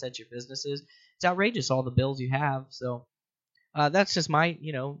 your assets, your businesses. It's outrageous, all the bills you have. So that's just my,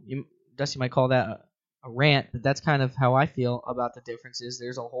 Dusty might call that a rant, but that's kind of how I feel about the differences.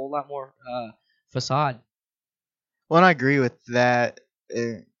 There's a whole lot more facade. Well, and I agree with that.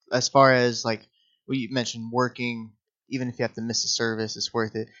 As far as like what you mentioned, working, even if you have to miss a service, it's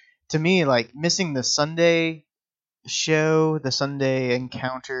worth it. To me, like missing the Sunday show, the Sunday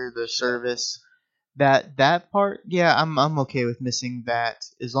encounter, the service, that part, yeah, I'm okay with missing that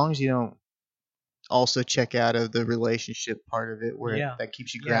as long as you don't also check out of the relationship part of it where that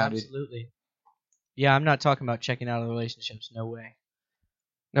keeps you grounded. Yeah, absolutely. Yeah, I'm not talking about checking out of the relationships. No way.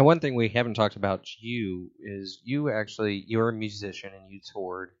 Now, one thing we haven't talked about you is you're a musician and you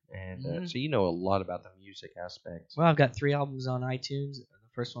toured, and Mhm. so you know a lot about the music aspect. Well, I've got 3 albums on iTunes. The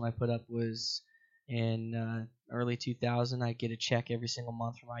first one I put up was in early 2000. I get a check every single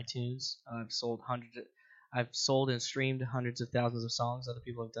month from iTunes. I've sold and streamed hundreds of thousands of songs. Other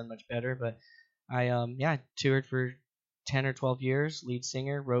people have done much better, but I toured for 10 or 12 years. Lead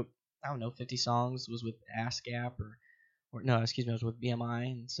singer, wrote 50 songs. Was with ASCAP or no, excuse me, I was with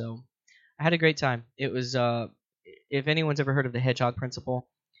BMI, and so I had a great time. It was if anyone's ever heard of the Hedgehog Principle.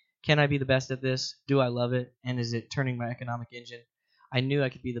 Can I be the best at this? Do I love it? And is it turning my economic engine? I knew I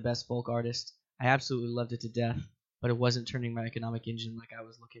could be the best folk artist. I absolutely loved it to death, but it wasn't turning my economic engine like I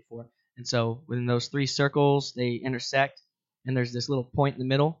was looking for. And so within those 3 circles, they intersect, and there's this little point in the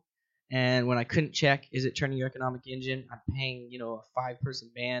middle. And when I couldn't check, is it turning your economic engine? I'm paying, a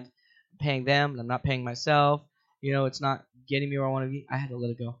 5-person band. I'm paying them, and I'm not paying myself. It's not getting me where I want to be. I had to let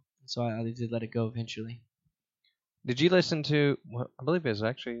it go. And so I did let it go eventually. Did you listen to? Well, I believe it was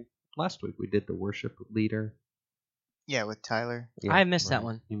actually last week we did the worship leader. Yeah, with Tyler. Yeah, I missed that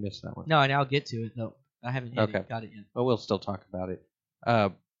one. You missed that one. No, and I'll get to it though. I haven't Okay. got it yet. Well, we'll still talk about it.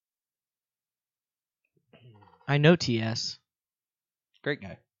 I know TS. Great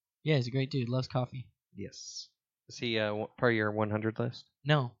guy. Yeah, he's a great dude. Loves coffee. Yes. Is he part of your 100 list?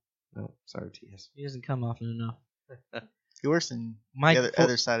 No, No, sorry, TS. he doesn't come often enough. He works in My the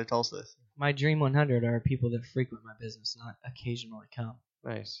other side of Tulsa. my dream 100 are people that frequent my business, not occasionally come.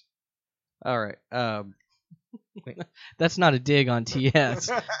 Nice. All right. That's not a dig on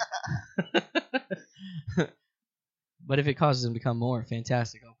TS. But if it causes him to come more,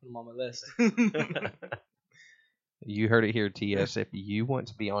 fantastic. I'll put him on my list. You heard it here, TS. If you want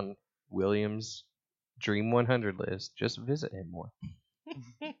to be on William's Dream 100 list, just visit him more.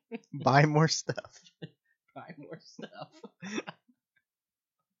 Buy more stuff. Buy more stuff.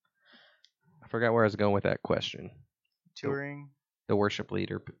 I forgot where I was going with that question. Touring. The worship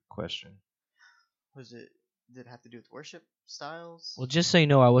leader question. Was it? Did it have to do with worship styles? Well, just so you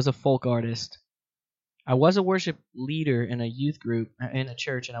know, I was a folk artist. I was a worship leader in a youth group in a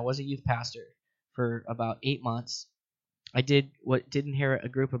church, and I was a youth pastor for about 8 months. I did inherit a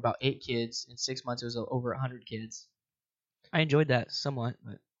group of about 8 kids. In 6 months, it was over 100 kids. I enjoyed that somewhat,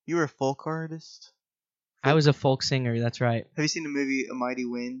 but You were a folk artist. I was a folk singer. That's right. Have you seen the movie A Mighty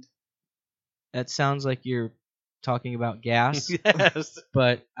Wind? That sounds like you're talking about gas, Yes.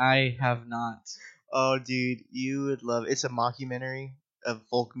 but I have not. Oh, dude, you would love it. It's a mockumentary of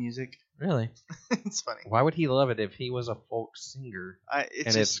folk music. Really? It's funny. Why would he love it if he was a folk singer?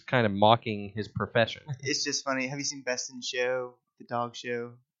 It's It's kind of mocking his profession. it's just funny. Have you seen Best in Show, the dog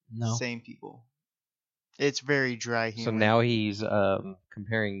show? No. Same people. It's very dry humor. So now he's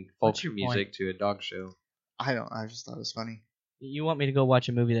comparing folk What's your music to a dog show. I just thought it was funny. You want me to go watch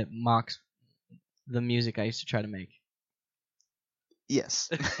a movie that mocks the music I used to try to make? Yes.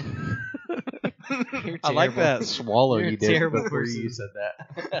 You're I like terrible. that swallow You're a you did terrible before person. you said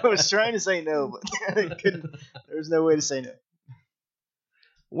that. I was trying to say no, but I couldn't. There was no way to say no.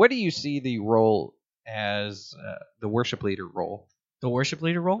 What do you see the role as the worship leader role? The worship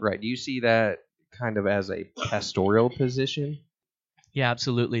leader role? Right. Do you see that kind of as a pastoral position? Yeah,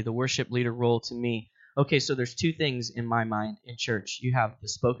 absolutely. The worship leader role to me. Okay, so there's 2 things in my mind in church. You have the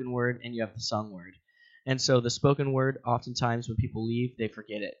spoken word and you have the sung word. And so the spoken word, oftentimes when people leave, they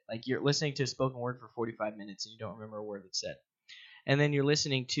forget it. Like you're listening to a spoken word for 45 minutes and you don't remember a word that's said. And then you're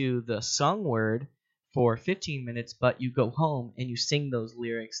listening to the sung word for 15 minutes, but you go home and you sing those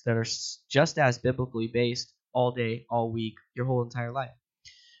lyrics that are just as biblically based all day, all week, your whole entire life.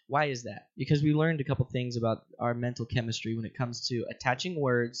 Why is that? Because we learned a couple things about our mental chemistry when it comes to attaching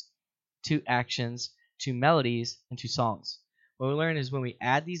words to actions, to melodies, and to songs. What we learn is when we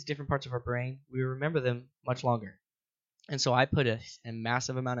add these different parts of our brain, we remember them much longer. And so I put a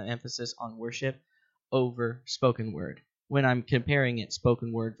massive amount of emphasis on worship over spoken word when I'm comparing it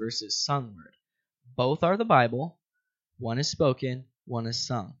spoken word versus sung word. Both are the Bible. One is spoken, one is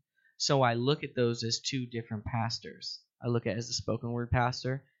sung. So I look at those as 2 different pastors. I look at it as the spoken word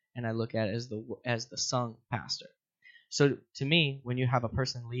pastor, and I look at it as the sung pastor. So to me, when you have a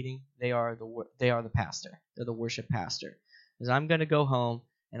person leading, they are the pastor. They're the worship pastor. Because I'm going to go home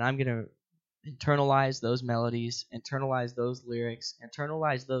and I'm going to internalize those melodies, internalize those lyrics,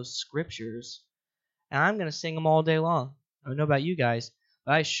 internalize those scriptures, and I'm going to sing them all day long. I don't know about you guys,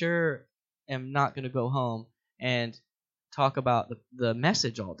 but I sure am not going to go home and talk about the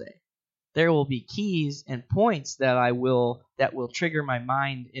message all day. There will be keys and points that will trigger my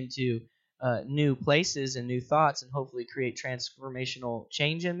mind into new places and new thoughts and hopefully create transformational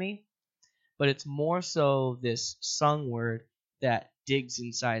change in me. But it's more so this sung word, that digs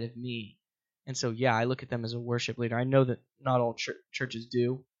inside of me. And so, yeah, I look at them as a worship leader. I know that not all churches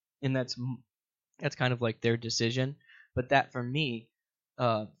do, and that's kind of like their decision. But that for me,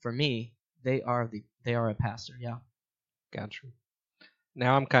 they are a pastor. Yeah. Gotcha.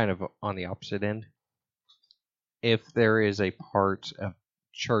 Now I'm kind of on the opposite end. If there is a part of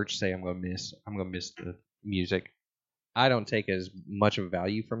church, say I'm gonna miss the music. I don't take as much of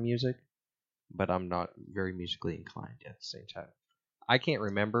value from music, but I'm not very musically inclined at the same time. I can't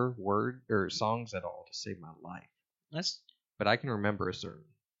remember word or songs at all to save my life, but I can remember a certain.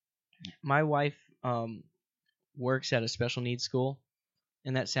 My wife works at a special needs school,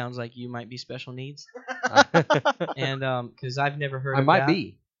 and that sounds like you might be special needs. And because I've never heard I of might that.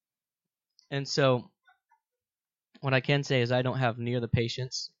 be. And so what I can say is I don't have near the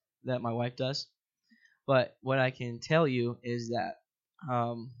patience that my wife does. But what I can tell you is that,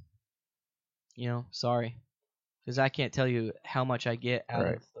 sorry, because I can't tell you how much I get out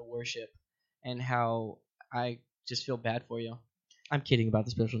Right. of the worship and how I just feel bad for you. I'm kidding about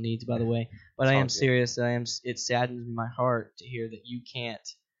the special needs, by the way, but It's I all am good. serious. It saddens my heart to hear that you can't,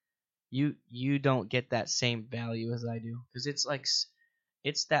 you don't get that same value as I do, because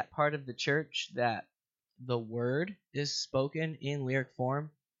it's that part of the church that the word is spoken in lyric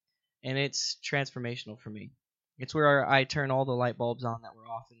form, and it's transformational for me. It's where I turn all the light bulbs on that were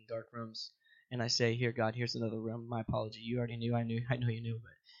off in dark rooms, and I say, "Here, God, here's another room. My apology. You already knew. I know you knew,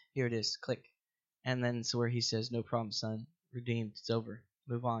 but here it is. Click." And then it's where He says, "No problem, son. Redeemed. It's over.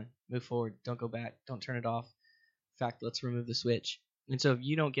 Move on. Move forward. Don't go back. Don't turn it off. In fact, let's remove the switch." And so, if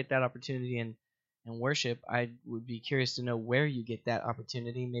you don't get that opportunity in worship, I would be curious to know where you get that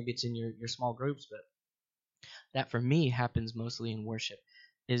opportunity. Maybe it's in your small groups, but that for me happens mostly in worship.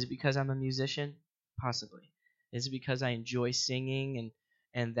 Is it because I'm a musician? Possibly. Is it because I enjoy singing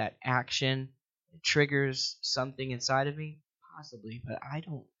and that action triggers something inside of me? Possibly. But I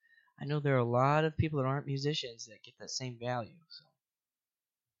don't. I know there are a lot of people that aren't musicians that get that same value. So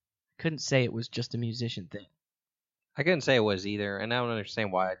I couldn't say it was just a musician thing. I couldn't say it was either, and I don't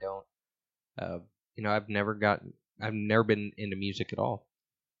understand why I don't. I've never been into music at all.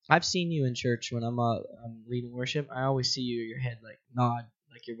 I've seen you in church when I'm leading worship. I always see you, your head like nod,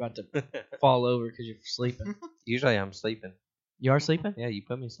 like you're about to fall over because you're sleeping. Usually I'm sleeping. You are sleeping? Yeah, you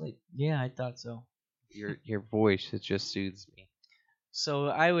put me to sleep. Yeah, I thought so. Your voice, it just soothes me. So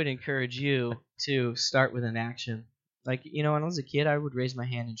I would encourage you to start with an action. Like, when I was a kid, I would raise my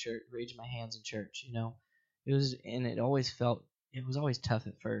hands in church. It was always tough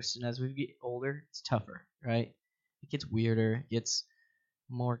at first. And as we get older, it's tougher, right? It gets weirder, it gets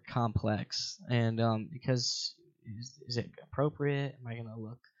more complex. And because is it appropriate? Am I going to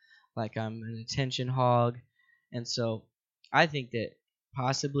look like I'm an attention hog? And so I think that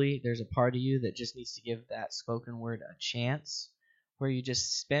possibly there's a part of you that just needs to give that spoken word a chance, where you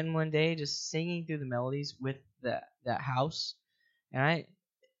just spend one day just singing through the melodies with that house. And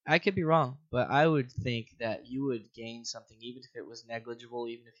I could be wrong, but I would think that you would gain something, even if it was negligible,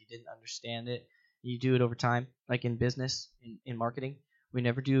 even if you didn't understand it. You do it over time, like in business, in marketing. We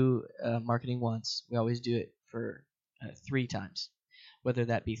never do marketing once. We always do it for 3 times, whether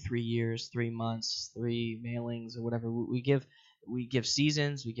that be 3 years, 3 months, 3 mailings, or whatever. We give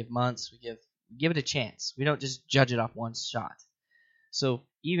seasons, we give months, we give it a chance. We don't just judge it off one shot. So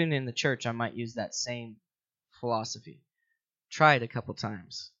even in the church, I might use that same philosophy. Try it a couple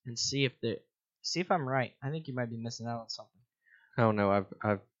times and see if I'm right. I think you might be missing out on something. I don't know.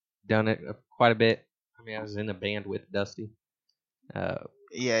 I've done it quite a bit. I mean, I was in a band with Dusty.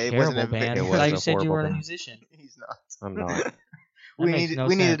 Yeah, it Terrible wasn't a band. it I was thought a you said you horrible weren't a band. musician. He's not. I'm not. we makes no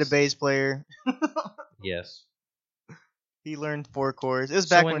needed a sense. bass player. Yes. He learned 4 chords. It was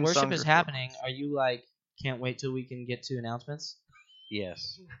So back when when worship songs is were happening, are you like, can't wait till we can get to announcements?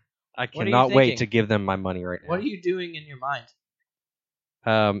 Yes. I What are you cannot wait thinking? to give them my money right now. What are you doing in your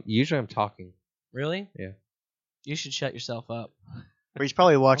mind? Usually I'm talking. Really? Yeah. You should shut yourself up. Or he's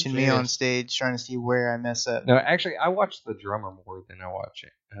probably watching me on serious. stage, trying to see where I mess up. No, actually, I watch the drummer more than I watch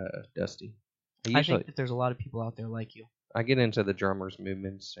Dusty. I think that there's a lot of people out there like you. I get into the drummers'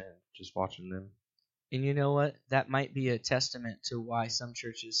 movements and just watching them. And you know what? That might be a testament to why some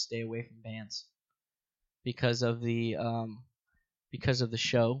churches stay away from bands, because of the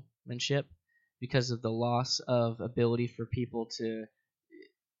showmanship, because of the loss of ability for people to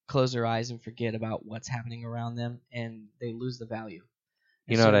close their eyes and forget about what's happening around them, and they lose the value.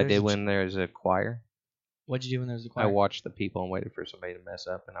 You And know so what I there's did a when there's a choir? What'd you do when there was a I choir? watched the people and waited for somebody to mess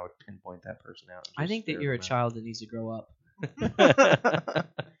up, and I would pinpoint that person out. and I just think that stare you're a them child that needs to grow up. out.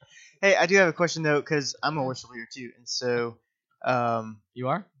 Hey, I do have a question though, because I'm a worship leader too, and so You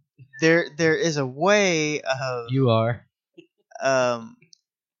are? there is a way of You are.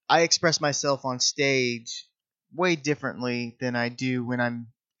 I express myself on stage way differently than I do when I'm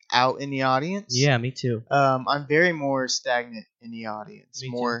out in the audience. Yeah, me too. I'm very more stagnant in the audience. Me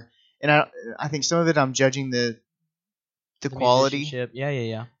too. More, and I think some of it I'm judging the quality, musicianship.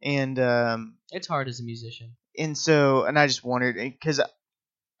 Yeah. and It's hard as a musician. so I just wondered because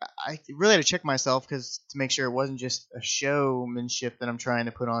I really had to check myself to make sure it wasn't just a showmanship that I'm trying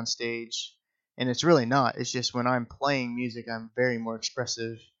to put on stage, and it's really not. It's just when I'm playing music, I'm very more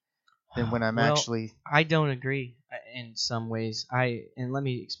expressive than when I'm Well, actually. I don't agree in some ways. And let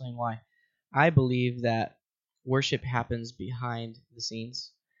me explain why. I believe that worship happens behind the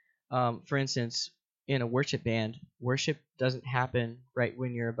scenes. For instance, in a worship band, worship doesn't happen right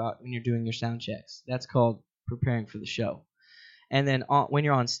when you're doing your sound checks. That's called preparing for the show. And then when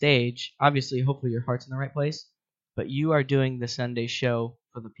you're on stage, obviously, hopefully your heart's in the right place, but you are doing the Sunday show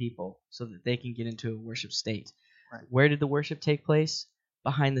for the people so that they can get into a worship state. Right. Where did the worship take place?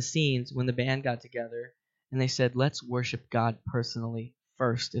 Behind the scenes when the band got together and they said, let's worship God personally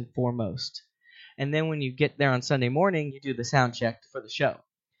first and foremost. And then when you get there on Sunday morning, you do the sound check for the show.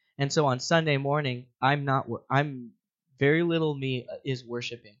 And so on Sunday morning, I'm very little me is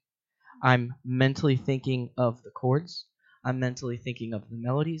worshiping. I'm mentally thinking of the chords. I'm mentally thinking of the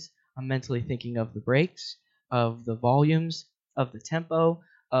melodies. I'm mentally thinking of the breaks, of the volumes, of the tempo,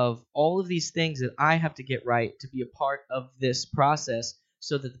 of all of these things that I have to get right to be a part of this process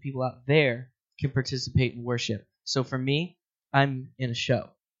so that the people out there can participate in worship. So for me, I'm in a show.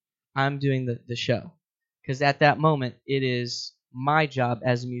 I'm doing the show. Because at that moment, it is my job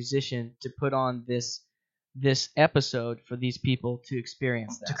as a musician to put on this episode for these people to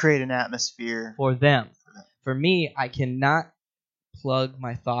experience that. To create an atmosphere. For them. For me, I cannot plug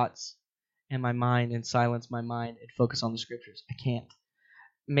my thoughts and my mind and silence my mind and focus on the scriptures. I can't.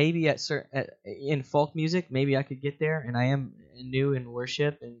 Maybe in folk music, maybe I could get there, and I am new in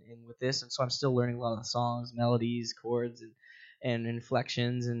worship and with this, and so I'm still learning a lot of the songs, melodies, chords, and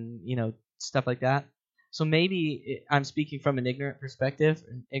inflections, and stuff like that. So maybe I'm speaking from an ignorant perspective,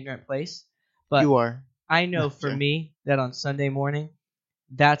 an ignorant place, but You are. I know for me that on Sunday morning,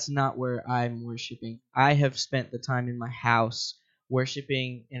 that's not where I'm worshiping. I have spent the time in my house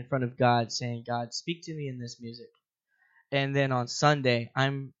worshiping in front of God, saying, God, speak to me in this music. And then on Sunday,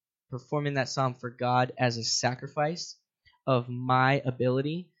 I'm performing that song for God as a sacrifice of my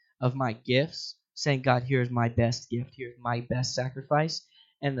ability, of my gifts, saying, God, here's my best gift. Here's my best sacrifice.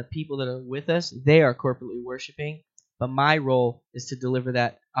 And the people that are with us, they are corporately worshiping. But my role is to deliver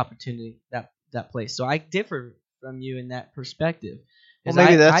that opportunity, that place. So I differ from you in that perspective. Well,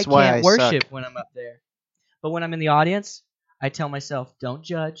 maybe that's why I can't I worship suck. when I'm up there. But when I'm in the audience, I tell myself, don't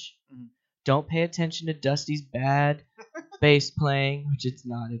judge. Mhm. Don't pay attention to Dusty's bad bass playing, which it's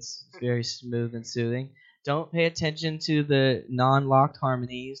not. It's very smooth and soothing. Don't pay attention to the non-locked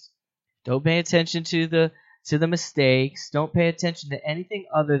harmonies. Don't pay attention to the mistakes. Don't pay attention to anything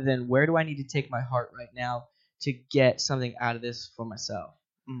other than where do I need to take my heart right now to get something out of this for myself.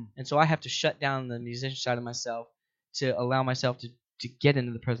 Mm. And so I have to shut down the musician side of myself to allow myself to get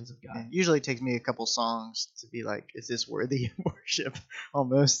into the presence of God. Yeah, usually it takes me a couple songs to be like, is this worthy of worship?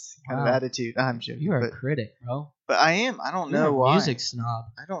 Almost kind Wow. of attitude. I'm joking. You are but, a critic, bro. but I am. I don't You're know a why. music snob.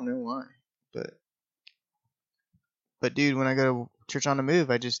 I don't know why. But dude, when I go to Church on the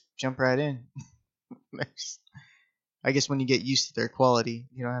Move, I just jump right in. I guess when you get used to their quality,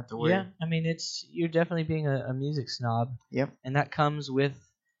 you don't have to worry. Yeah, I mean, you're definitely being a music snob. Yep. And that comes with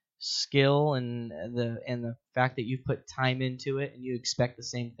skill and the fact that you've put time into it and you expect the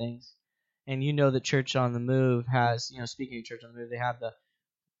same things. And you know that Church on the Move has, speaking of Church on the Move, they have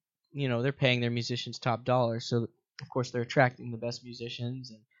they're paying their musicians top dollar. So, of course, they're attracting the best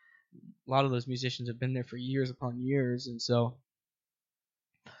musicians. And a lot of those musicians have been there for years upon years. And so,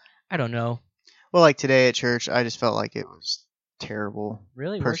 I don't know. Well, like today at church, I just felt like it was terrible.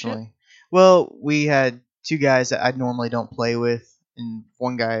 Really? Personally. Worship? Well, we had two guys that I normally don't play with, and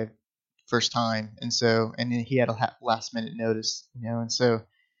one guy first time, and then he had a last minute notice, and so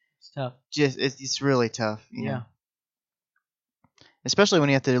It's tough. It's really tough, you Yeah. know. Especially when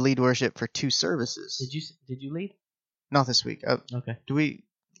you have to lead worship for two services. Did you lead? Not this week. Okay. Do we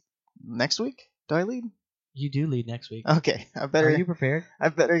next week? Do I lead? You do lead next week. Okay, I better. Are you prepared? I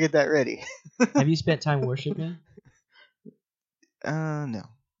better get that ready. Have you spent time worshiping? No.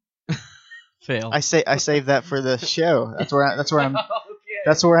 Fail. I saved that for the show. That's where I'm. Okay.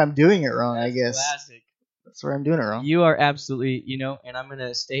 That's where I'm doing it wrong. I That's guess classic. that's where I'm doing it wrong. You are absolutely, and I'm going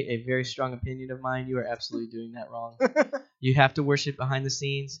to state a very strong opinion of mine. You are absolutely doing that wrong. You have to worship behind the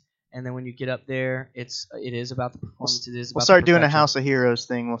scenes, and then when you get up there, it is about the performance. It is about We'll start the doing a perfection. House of Heroes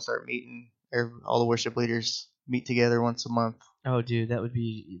thing. We'll start meeting. All the worship leaders meet together once a month. Oh, dude, that would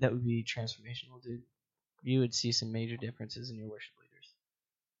be transformational, dude. You would see some major differences in your worship leaders.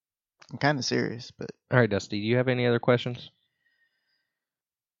 I'm kind of serious, but All right, Dusty, do you have any other questions?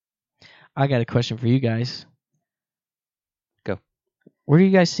 I got a question for you guys. Go. Where do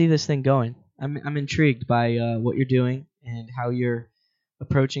you guys see this thing going? I'm intrigued by what you're doing and how you're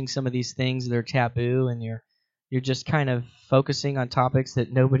approaching some of these things that are taboo, and you're just kind of focusing on topics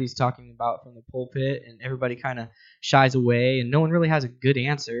that nobody's talking about from the pulpit, and everybody kind of shies away, and no one really has a good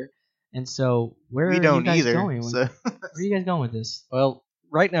answer. And so, where we are don't you guys either. going? So Where are you guys going with this? Well,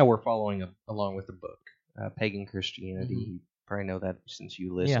 right now we're following along with the book, Pagan Christianity. Mhm. You probably know that since you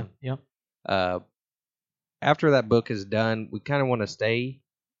Yeah, listen. yeah. After that book is done, we kind of want to stay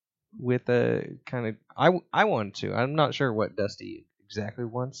with a kind of. I want to. I'm not sure what Dusty exactly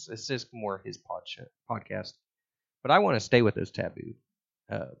wants. It's just more his podcast. But I want to stay with this taboo.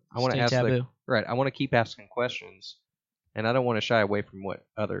 I want to Stay ask taboo. right. I want to keep asking questions, and I don't want to shy away from what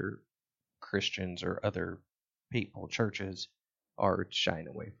other Christians or other people, churches, are shying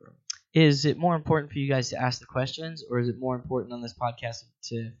away from. Is it more important for you guys to ask the questions, or is it more important on this podcast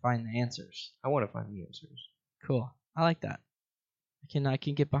to find the answers? I want to find the answers. Cool. I like that. I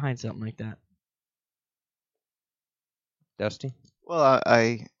can get behind something like that. Dusty? well,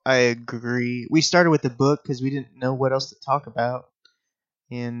 I agree. We started with the book because we didn't know what else to talk about,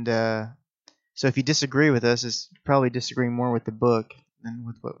 and so if you disagree with us, it's probably disagreeing more with the book than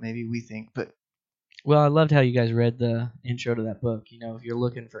with what maybe we think. But Well, I loved how you guys read the intro to that book. You know, if you're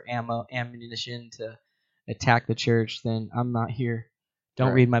looking for ammunition to attack the church, then I'm not here. Don't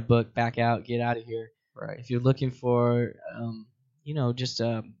Right. read my book. Back out. Get out of here. Right. If you're looking for, just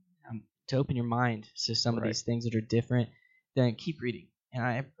to open your mind to some of Right. these things that are different, then keep reading. And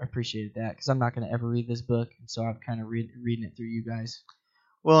I appreciated that because I'm not going to ever read this book, and so I'm kind of reading it through you guys.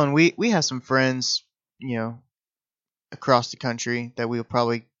 well, and we have some friends, across the country that we'll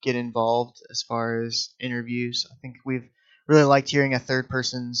probably get involved as far as interviews. I think we've really liked hearing a third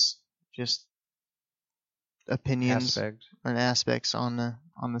person's just opinions Aspect. and aspects on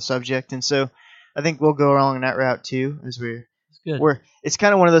the subject, and so I think we'll go along that route too. As It's good. it's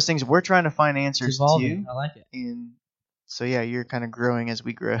kind of one of those things we're trying to find It's answers evolving. to, I like it. and so yeah, you're kind of growing as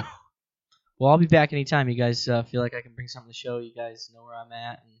we grow. Well, I'll be back anytime you guys feel like I can bring something to the show. You guys know where I'm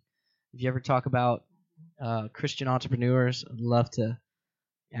at. And if you ever talk about Christian entrepreneurs, I'd love to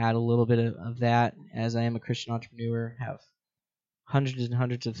add a little bit of that, as I am a Christian entrepreneur, have hundreds and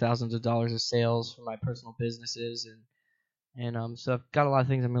hundreds of thousands of dollars of sales for my personal businesses. And so I've got a lot of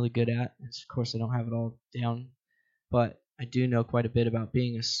things I'm really good at. And of course, I don't have it all down, but I do know quite a bit about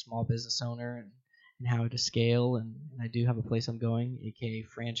being a small business owner and how to scale. And I do have a place I'm going, aka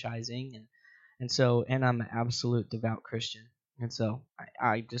franchising. And I'm an absolute devout Christian. And so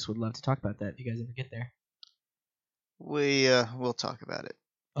I just would love to talk about that if you guys ever get there. We'll talk about it.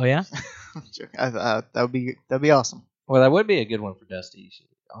 Oh, yeah? I'm joking. That'd be awesome. Well, that would be a good one for Dusty,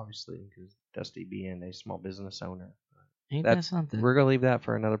 obviously, because Dusty being a small business owner. Ain't That- that something? We're going to leave that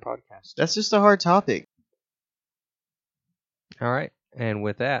for another podcast. That's just a hard topic. All right. And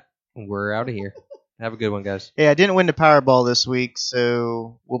with that, we're out of here. Have a good one, guys. Hey, I didn't win the Powerball this week,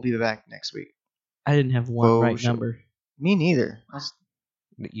 so we'll be back next week. I didn't have one Oh, right shit. number. Me neither.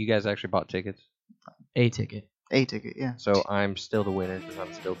 You guys actually bought tickets, A ticket. A ticket, yeah. so I'm still the winner because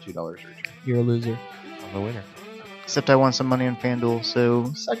I'm still $2 richer. You're a loser. I'm the winner. Except I won some money on FanDuel,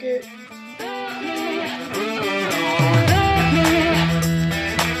 so suck it.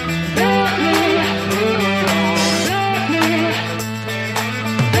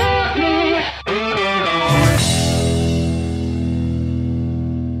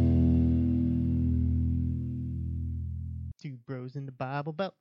 Two bros in the Bible Belt.